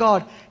come to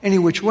God any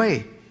which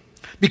way.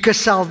 Because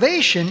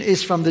salvation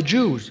is from the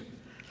Jews.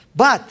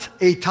 But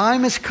a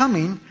time is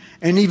coming,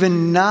 and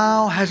even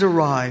now has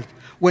arrived,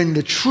 when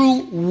the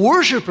true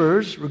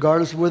worshipers,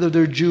 regardless of whether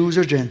they're Jews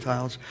or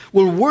Gentiles,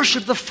 will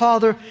worship the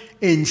Father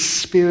in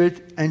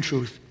spirit and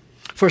truth.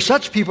 For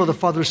such people, the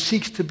Father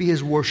seeks to be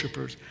his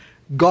worshipers.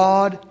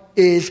 God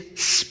is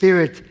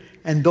spirit,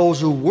 and those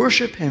who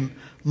worship him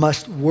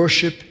must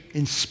worship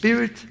in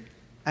spirit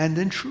and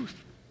in truth.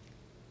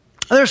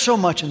 There's so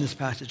much in this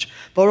passage,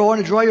 but what I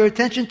want to draw your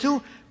attention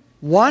to,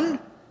 one,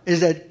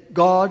 is that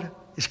God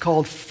is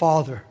called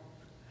Father.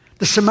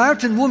 The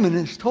Samaritan woman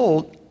is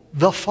told,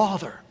 the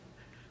Father,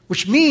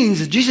 which means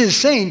that Jesus is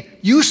saying,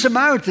 you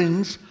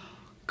Samaritans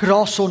could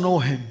also know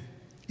him,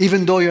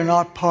 even though you're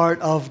not part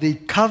of the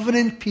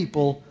covenant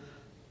people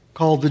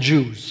called the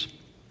Jews.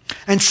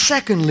 And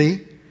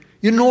secondly,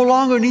 you no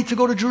longer need to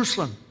go to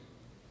Jerusalem,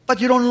 but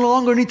you no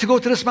longer need to go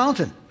to this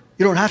mountain.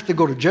 You don't have to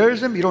go to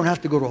Jerusalem. You don't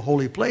have to go to a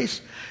holy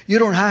place. You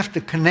don't have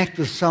to connect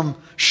with some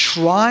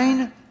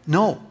shrine.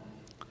 No.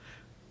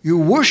 You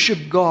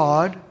worship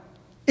God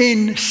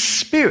in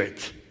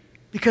spirit,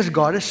 because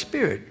God is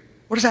spirit.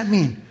 What does that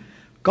mean?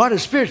 God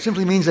is spirit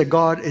simply means that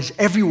God is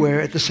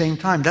everywhere at the same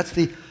time. That's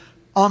the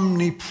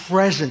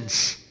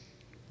omnipresence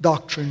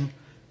doctrine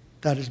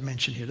that is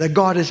mentioned here. That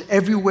God is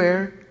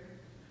everywhere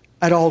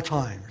at all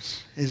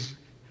times. His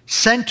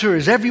center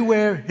is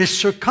everywhere. His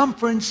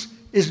circumference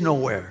is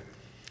nowhere.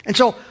 And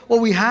so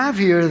what we have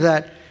here,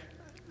 that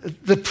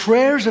the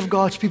prayers of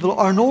God's people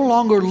are no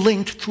longer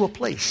linked to a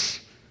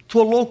place,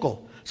 to a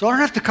local. So I don't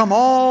have to come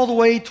all the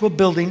way to a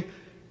building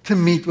to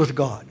meet with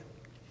God.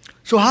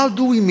 So how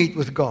do we meet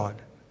with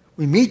God?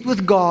 We meet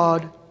with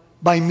God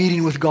by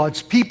meeting with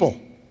God's people.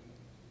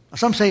 Now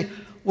some say,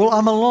 well,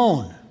 I'm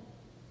alone.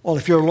 Well,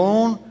 if you're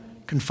alone,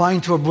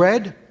 confined to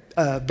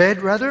a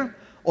bed,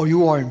 or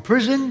you are in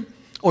prison,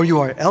 or you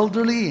are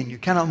elderly and you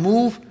cannot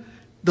move,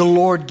 the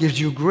Lord gives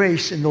you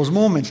grace in those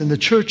moments. And the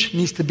church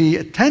needs to be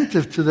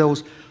attentive to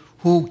those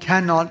who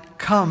cannot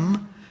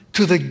come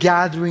to the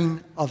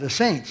gathering of the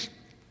saints.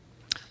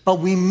 But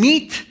we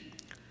meet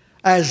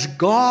as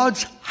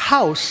God's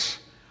house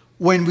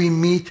when we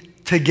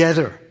meet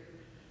together.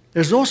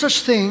 There's no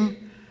such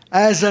thing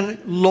as a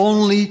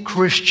lonely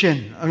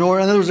Christian, or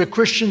in other words, a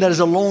Christian that is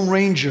a lone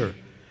ranger.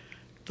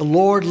 The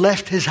Lord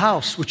left his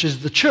house, which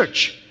is the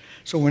church.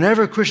 So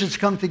whenever Christians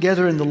come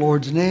together in the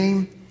Lord's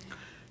name,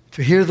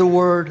 to hear the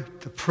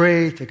word, to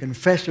pray, to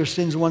confess their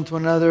sins one to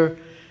another,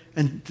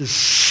 and to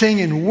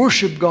sing and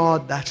worship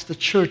God, that's the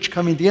church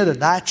coming together.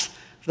 That's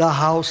the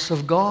house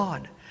of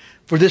God.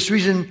 For this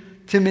reason,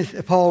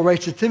 Paul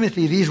writes to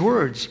Timothy these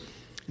words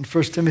in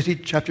 1 Timothy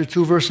chapter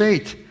 2, verse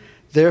 8.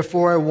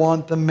 Therefore I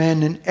want the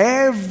men in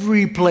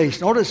every place,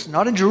 notice,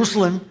 not in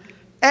Jerusalem,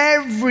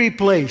 every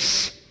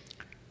place,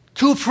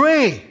 to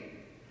pray,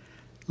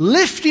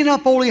 lifting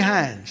up holy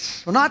hands.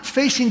 So not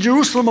facing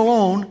Jerusalem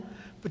alone,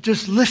 but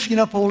just lifting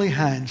up holy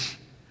hands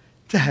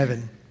to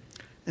heaven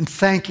and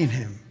thanking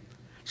him.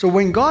 So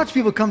when God's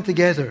people come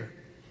together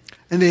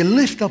and they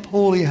lift up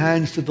holy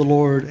hands to the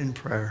Lord in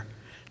prayer,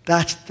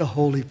 that's the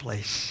holy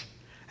place.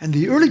 And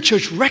the early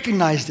church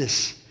recognized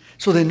this.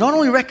 So they not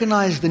only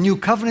recognized the new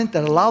covenant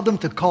that allowed them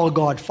to call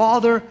God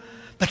Father,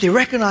 but they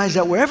recognized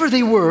that wherever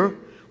they were,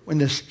 when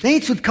the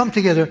saints would come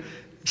together,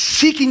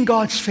 seeking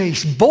God's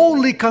face,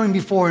 boldly coming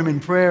before him in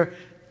prayer,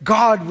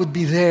 God would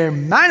be there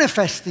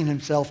manifesting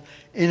himself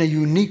in a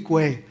unique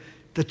way.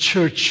 The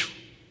church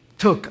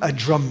took a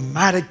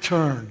dramatic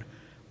turn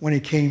when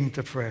it came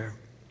to prayer.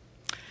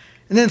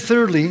 And then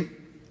thirdly,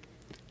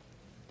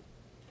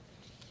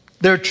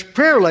 their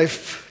prayer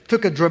life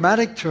took a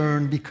dramatic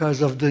turn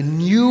because of the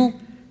new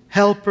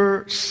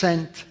helper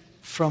sent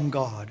from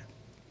God.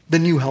 The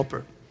new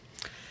helper.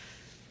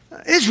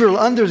 Israel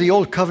under the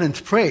old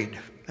covenant prayed.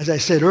 As I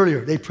said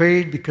earlier, they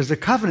prayed because the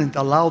covenant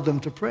allowed them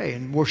to pray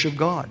and worship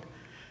God.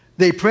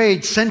 They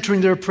prayed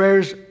centering their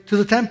prayers to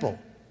the temple.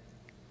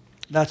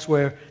 That's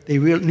where they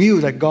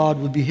knew that God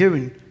would be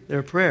hearing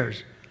their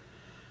prayers.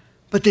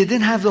 But they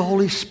didn't have the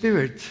Holy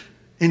Spirit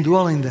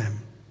indwelling them.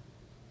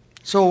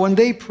 So when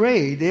they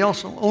prayed, they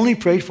also only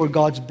prayed for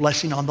God's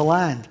blessing on the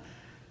land.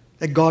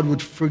 That God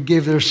would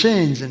forgive their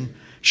sins and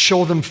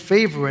show them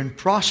favor and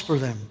prosper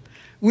them.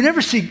 We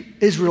never see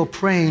Israel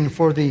praying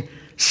for the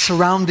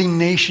surrounding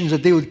nations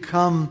that they would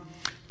come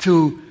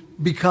to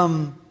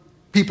become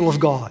people of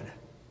God.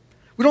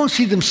 We don't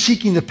see them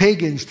seeking the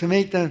pagans to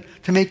make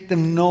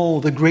them know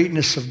the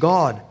greatness of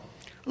God.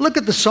 Look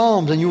at the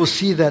Psalms and you will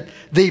see that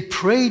they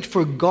prayed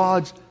for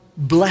God's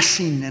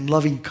blessing and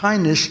loving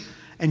kindness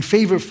and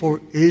favor for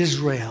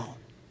Israel.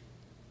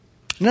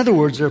 In other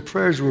words, their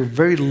prayers were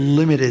very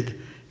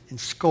limited in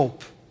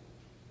scope.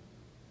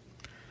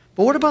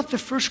 But what about the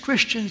first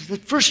Christians, the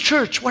first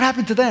church? What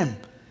happened to them?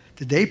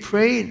 Did they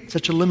pray in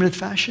such a limited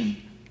fashion?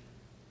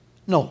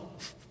 No.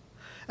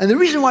 And the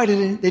reason why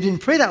they didn't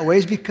pray that way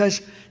is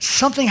because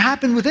something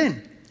happened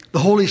within. The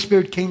Holy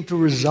Spirit came to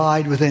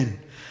reside within.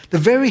 The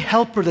very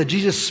helper that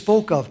Jesus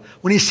spoke of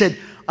when he said,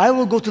 I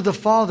will go to the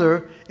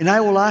Father and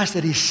I will ask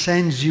that he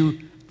sends you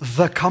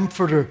the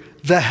Comforter,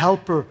 the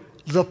Helper,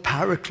 the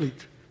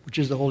Paraclete, which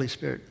is the Holy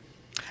Spirit.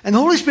 And the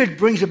Holy Spirit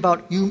brings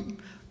about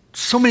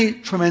so many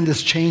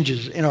tremendous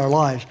changes in our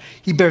lives.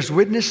 He bears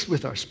witness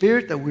with our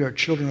spirit that we are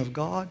children of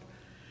God.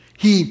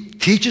 He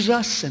teaches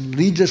us and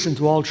leads us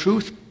into all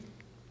truth.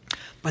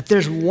 But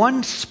there's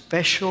one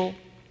special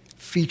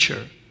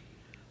feature,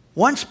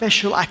 one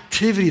special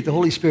activity the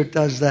Holy Spirit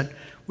does that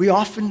we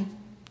often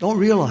don't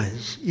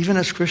realize, even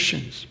as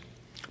Christians.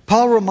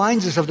 Paul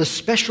reminds us of the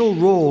special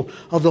role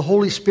of the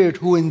Holy Spirit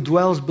who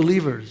indwells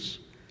believers.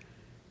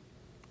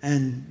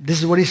 And this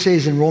is what he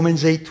says in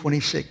Romans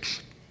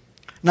 8:26.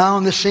 Now,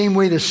 in the same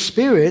way, the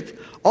Spirit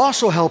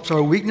also helps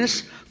our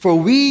weakness, for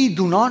we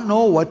do not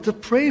know what to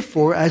pray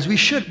for as we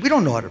should. We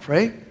don't know how to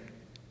pray.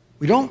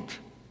 We don't.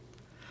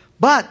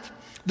 But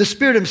the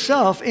Spirit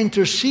himself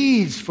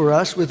intercedes for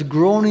us with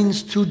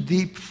groanings too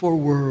deep for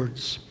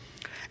words.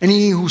 And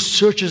he who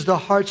searches the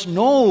hearts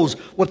knows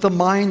what the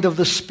mind of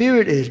the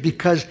Spirit is,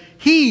 because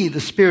he,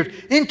 the Spirit,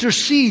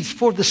 intercedes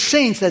for the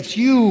saints, that's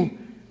you,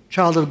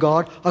 child of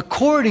God,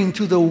 according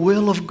to the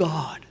will of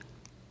God.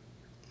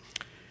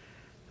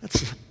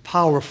 That's a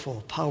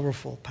powerful,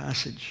 powerful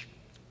passage.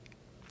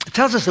 It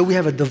tells us that we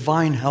have a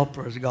divine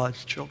helper as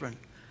God's children.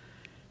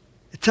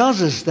 It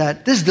tells us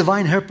that this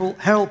divine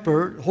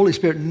helper, the Holy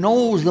Spirit,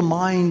 knows the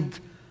mind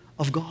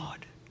of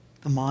God,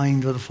 the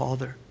mind of the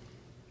Father.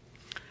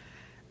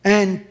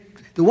 And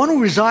the one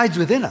who resides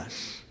within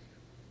us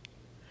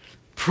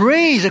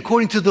prays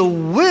according to the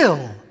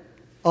will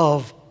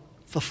of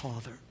the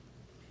Father,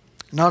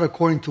 not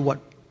according to what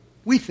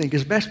we think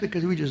is best,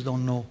 because we just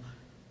don't know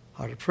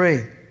how to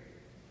pray.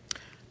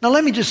 Now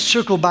let me just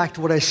circle back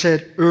to what I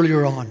said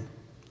earlier on,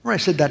 where I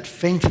said that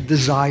faint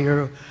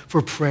desire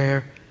for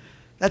prayer,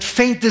 that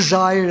faint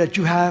desire that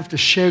you have to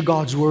share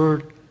God's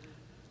Word,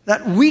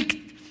 that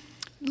weak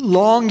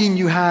longing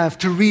you have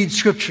to read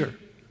Scripture.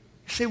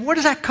 You say, where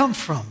does that come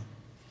from?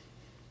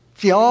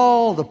 See,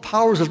 all the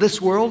powers of this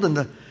world and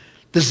the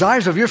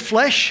desires of your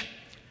flesh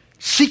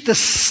seek to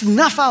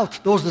snuff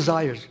out those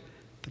desires.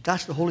 But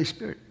that's the Holy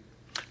Spirit.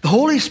 The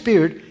Holy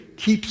Spirit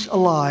keeps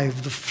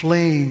alive the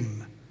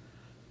flame,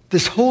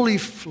 this holy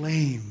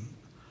flame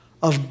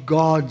of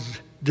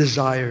God's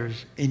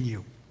desires in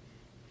you.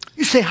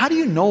 You say, how do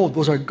you know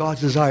those are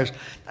God's desires?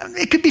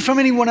 It could be from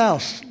anyone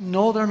else.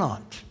 No, they're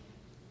not.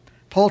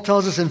 Paul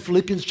tells us in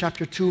Philippians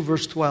chapter 2,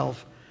 verse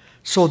 12,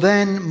 so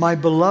then, my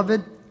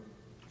beloved,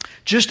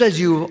 just as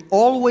you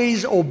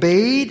always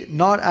obeyed,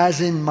 not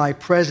as in my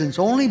presence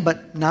only,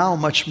 but now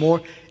much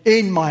more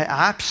in my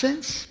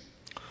absence,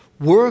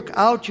 work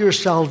out your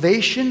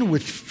salvation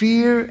with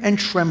fear and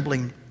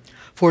trembling.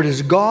 For it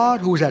is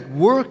God who is at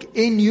work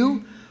in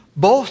you,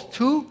 both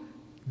to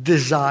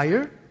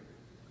desire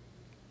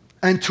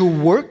and to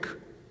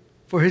work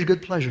for his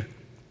good pleasure.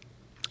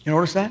 You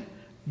notice that?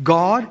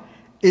 God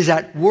is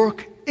at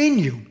work in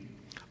you,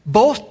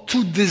 both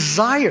to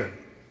desire.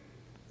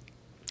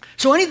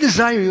 So any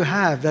desire you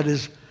have that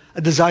is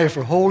a desire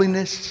for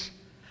holiness,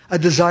 a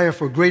desire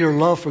for greater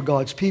love for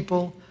God's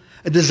people,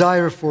 a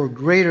desire for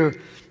greater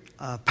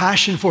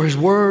passion for his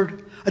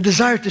word, a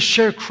desire to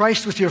share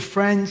Christ with your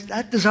friends,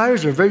 that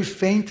desires are very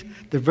faint,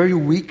 they're very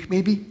weak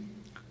maybe.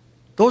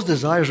 Those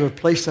desires are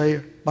placed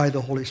there by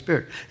the Holy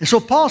Spirit. And so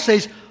Paul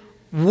says,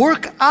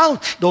 work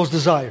out those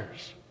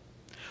desires.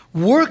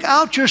 Work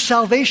out your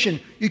salvation.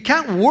 You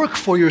can't work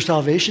for your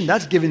salvation.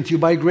 That's given to you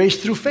by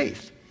grace through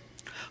faith.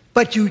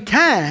 But you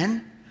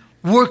can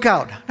work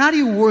out. How do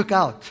you work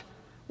out?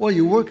 Well,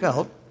 you work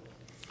out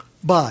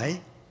by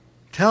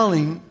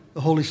telling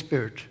the Holy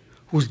Spirit,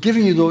 who's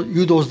giving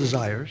you those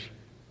desires,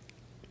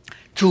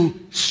 to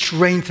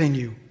strengthen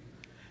you.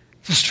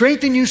 To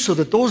strengthen you so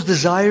that those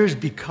desires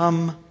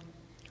become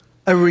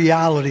a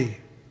reality.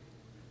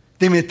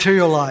 They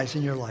materialize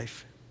in your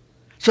life.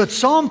 So at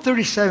Psalm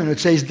 37, it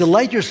says,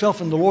 delight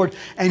yourself in the Lord,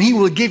 and he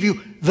will give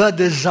you the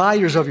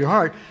desires of your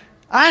heart.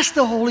 Ask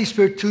the Holy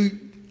Spirit to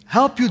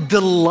help you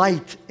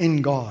delight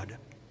in God,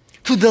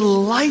 to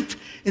delight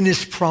in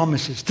his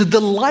promises, to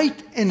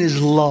delight in his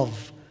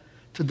love,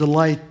 to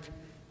delight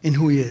in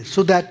who he is,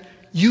 so that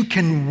you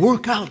can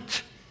work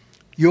out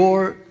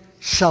your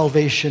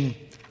salvation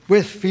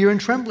with fear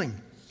and trembling.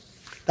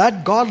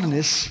 That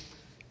godliness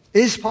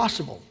is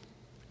possible.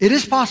 It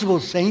is possible,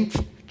 saint,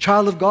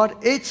 child of God.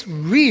 It's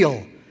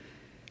real.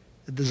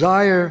 The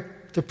desire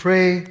to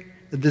pray,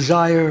 the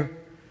desire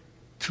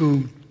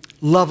to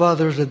love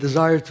others, the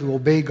desire to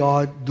obey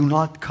God do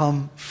not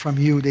come from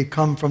you. They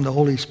come from the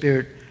Holy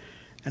Spirit.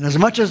 And as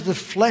much as the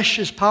flesh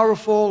is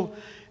powerful,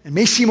 it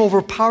may seem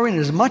overpowering,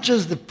 as much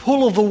as the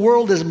pull of the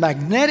world is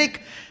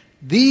magnetic,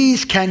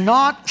 these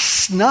cannot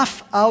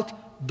snuff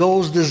out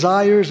those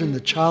desires in the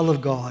child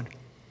of God.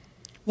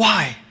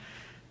 Why?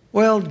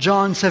 Well,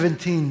 John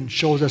 17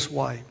 shows us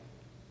why.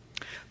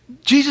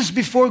 Jesus,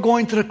 before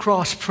going to the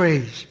cross,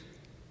 prays.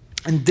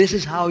 And this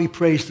is how he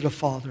prays to the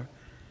Father.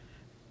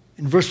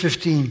 in verse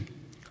 15,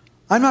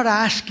 I'm not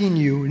asking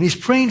you, and he's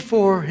praying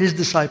for his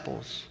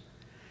disciples,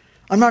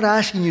 I'm not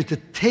asking you to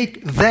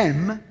take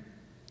them,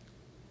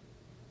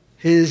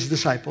 his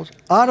disciples,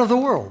 out of the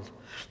world,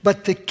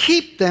 but to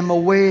keep them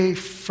away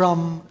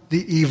from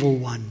the evil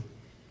one.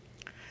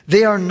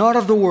 They are not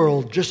of the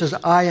world, just as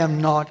I am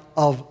not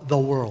of the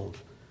world.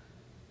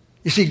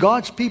 You see,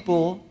 God's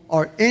people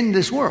are in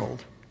this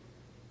world,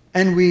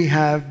 and we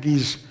have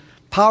these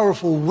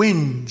powerful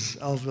winds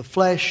of the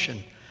flesh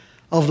and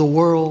of the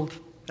world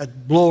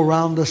that blow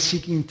around us,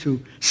 seeking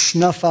to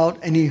snuff out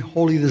any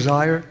holy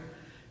desire.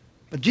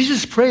 But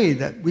Jesus prayed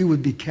that we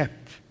would be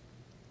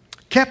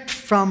kept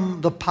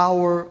from the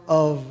power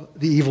of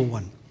the evil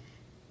one.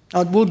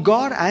 Now, will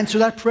God answer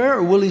that prayer,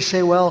 or will he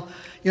say, well,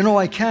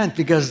 I can't,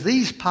 because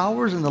these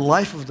powers in the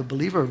life of the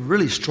believer are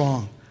really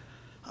strong.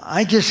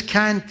 I just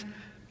can't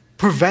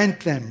prevent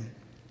them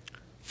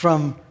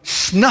from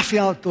snuffing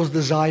out those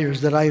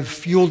desires that I've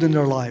fueled in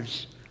their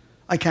lives.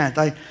 I can't.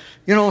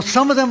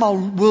 Some of them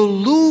will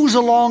lose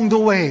along the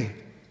way.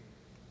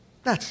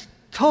 That's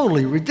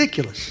totally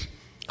ridiculous.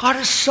 God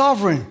is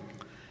sovereign.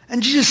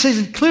 And Jesus says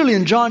it clearly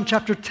in John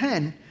chapter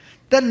 10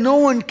 that no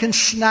one can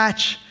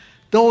snatch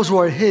those who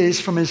are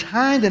his from his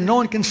hand, and no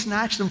one can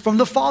snatch them from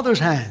the Father's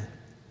hand.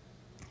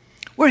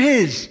 We're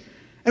his,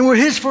 and we're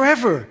his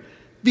forever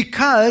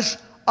because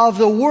of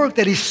the work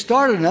that he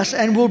started in us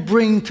and will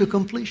bring to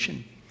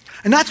completion.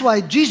 And that's why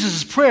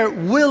Jesus' prayer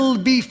will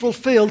be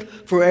fulfilled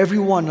for every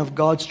one of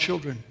God's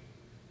children.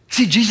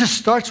 See, Jesus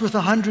starts with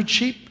 100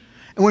 sheep,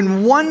 and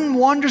when one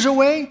wanders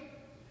away,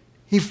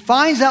 he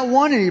finds that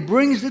one and he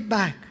brings it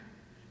back.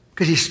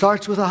 Because he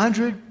starts with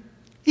 100,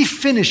 he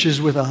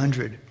finishes with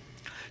 100.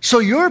 So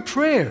your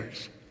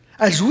prayers,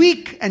 as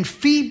weak and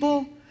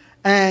feeble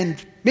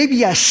and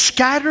maybe as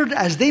scattered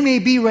as they may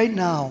be right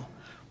now,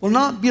 will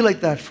not be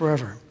like that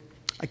forever.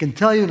 I can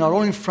tell you not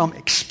only from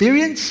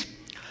experience,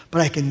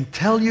 but I can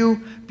tell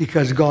you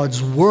because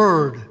God's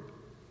Word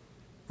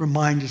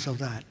reminds us of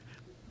that.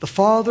 The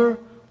Father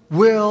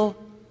will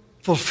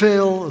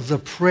fulfill the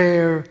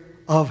prayer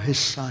of His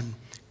Son.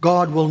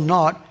 God will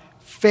not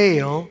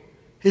fail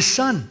His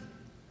Son.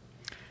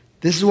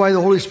 This is why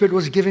the Holy Spirit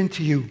was given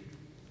to you,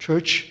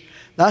 church.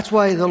 That's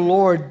why the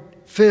Lord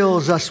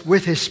fills us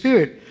with His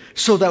Spirit,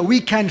 so that we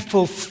can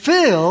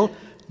fulfill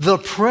the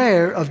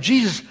prayer of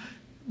Jesus,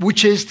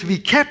 which is to be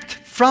kept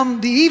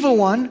from the evil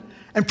one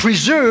and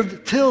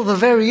preserved till the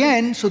very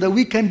end, so that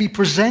we can be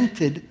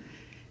presented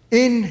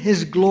in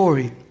His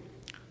glory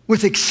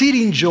with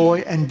exceeding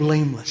joy and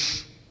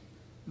blameless.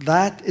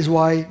 That is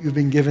why you've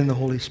been given the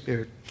Holy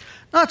Spirit.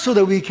 Not so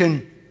that we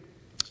can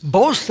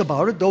boast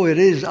about it, though it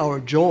is our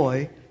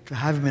joy to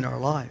have Him in our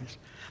lives,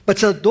 but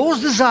so that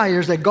those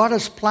desires that God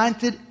has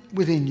planted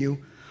within you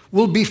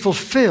will be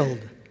fulfilled.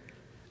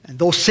 And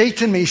though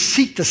Satan may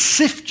seek to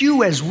sift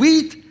you as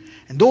wheat,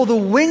 and though the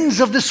winds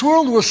of this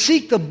world will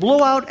seek to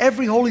blow out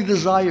every holy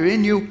desire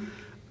in you,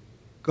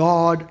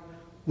 God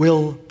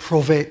will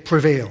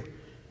prevail.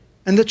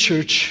 And the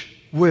church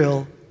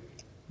will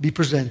be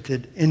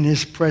presented in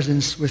His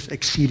presence with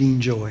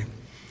exceeding joy.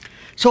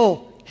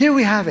 So, here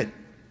we have it.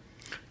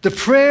 The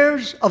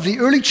prayers of the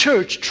early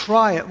church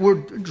were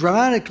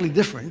dramatically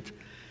different.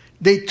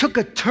 They took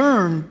a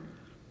turn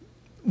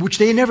which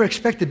they never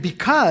expected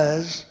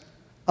because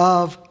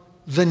of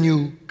the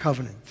new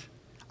covenant,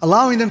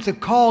 allowing them to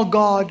call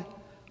God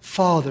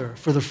Father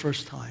for the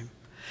first time.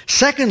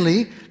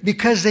 Secondly,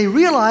 because they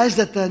realized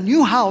that the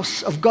new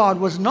house of God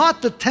was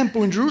not the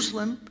temple in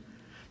Jerusalem,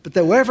 but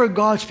that wherever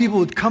God's people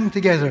would come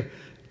together,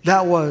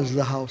 that was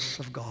the house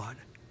of God.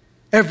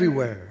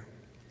 Everywhere,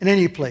 in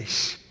any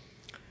place.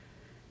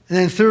 And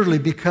then thirdly,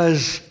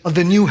 because of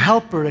the new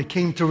helper that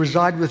came to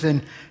reside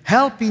within,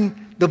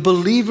 helping the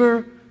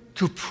believer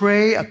to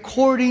pray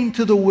according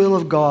to the will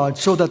of God,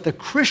 so that the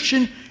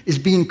Christian is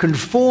being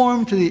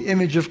conformed to the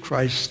image of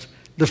Christ,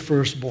 the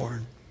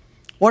firstborn.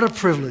 What a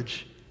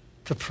privilege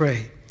to pray.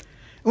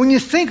 And when you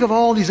think of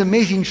all these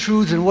amazing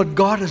truths and what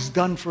God has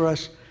done for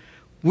us,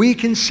 we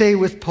can say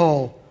with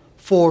Paul,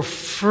 for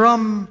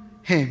from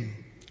Him,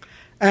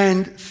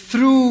 and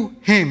through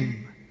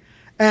Him,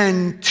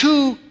 and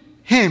to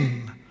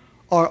Him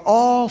are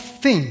all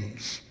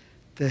things.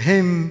 To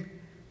Him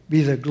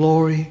be the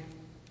glory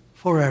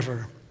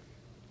forever.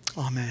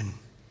 Amen.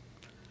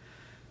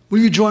 Will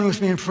you join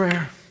with me in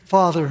prayer?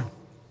 Father,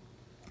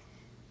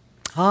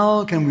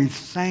 how can we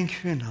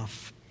thank You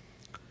enough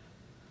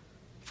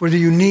for the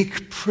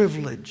unique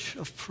privilege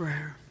of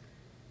prayer?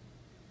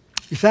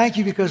 We thank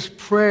You because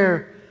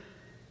prayer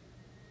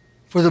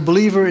for the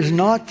believer is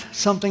not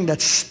something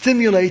that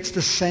stimulates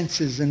the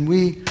senses, and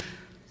we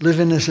live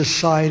in a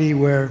society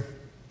where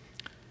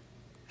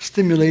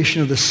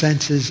stimulation of the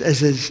senses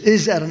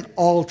is at an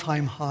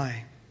all-time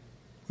high.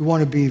 We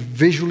want to be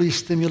visually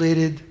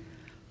stimulated,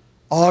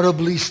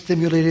 audibly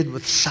stimulated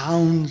with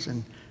sounds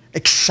and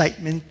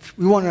excitement.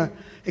 We want to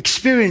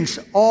experience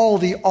all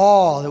the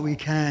awe that we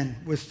can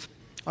with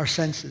our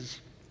senses.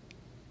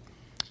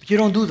 But You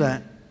don't do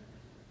that.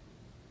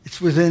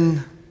 It's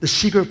within the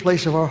secret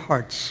place of our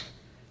hearts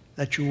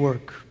that You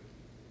work.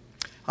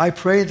 I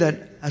pray that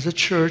as a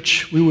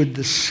church we would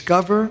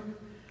discover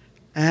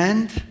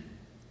and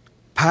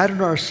pattern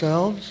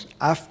ourselves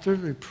after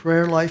the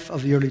prayer life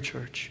of the early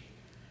church.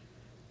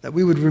 That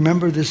we would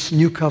remember this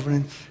new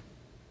covenant,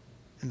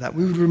 and that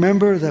we would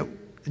remember that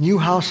the new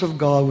house of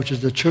God, which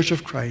is the church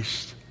of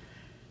Christ,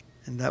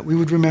 and that we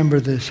would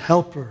remember this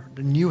helper,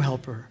 the new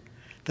helper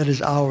that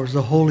is ours,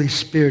 the Holy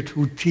Spirit,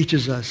 who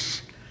teaches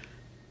us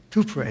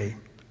to pray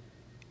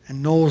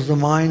and knows the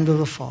mind of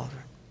the Father.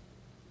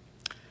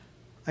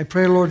 I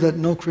pray, Lord, that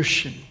no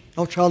Christian,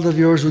 no child of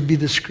yours would be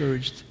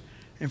discouraged.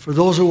 And for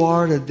those who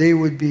are, that they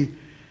would be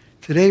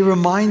today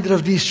reminded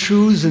of these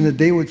truths, and that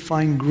they would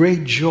find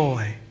great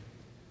joy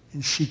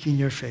in seeking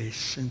your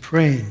face and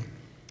praying.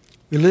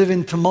 We live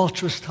in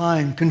tumultuous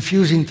times,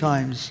 confusing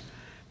times.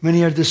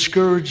 Many are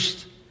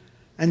discouraged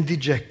and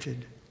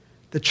dejected.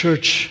 The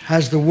church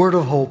has the word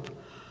of hope.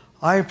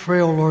 I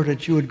pray, O Lord,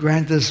 that you would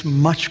grant us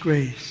much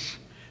grace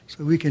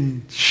so we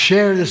can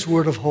share this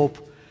word of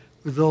hope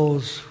with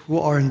those who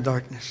are in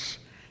darkness.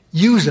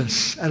 Use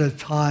us at a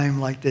time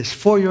like this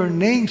for your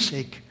name's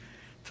sake,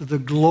 to the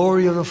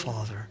glory of the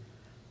Father.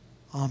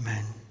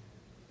 Amen.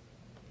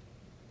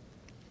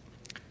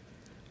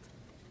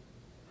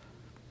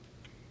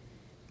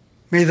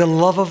 May the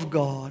love of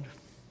God,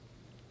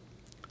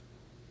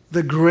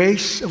 the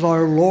grace of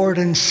our Lord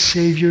and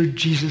Savior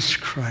Jesus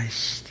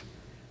Christ,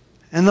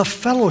 and the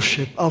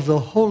fellowship of the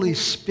Holy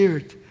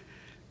Spirit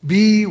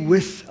be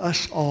with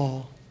us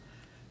all,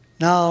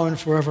 now and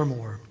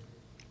forevermore.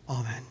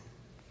 Amen.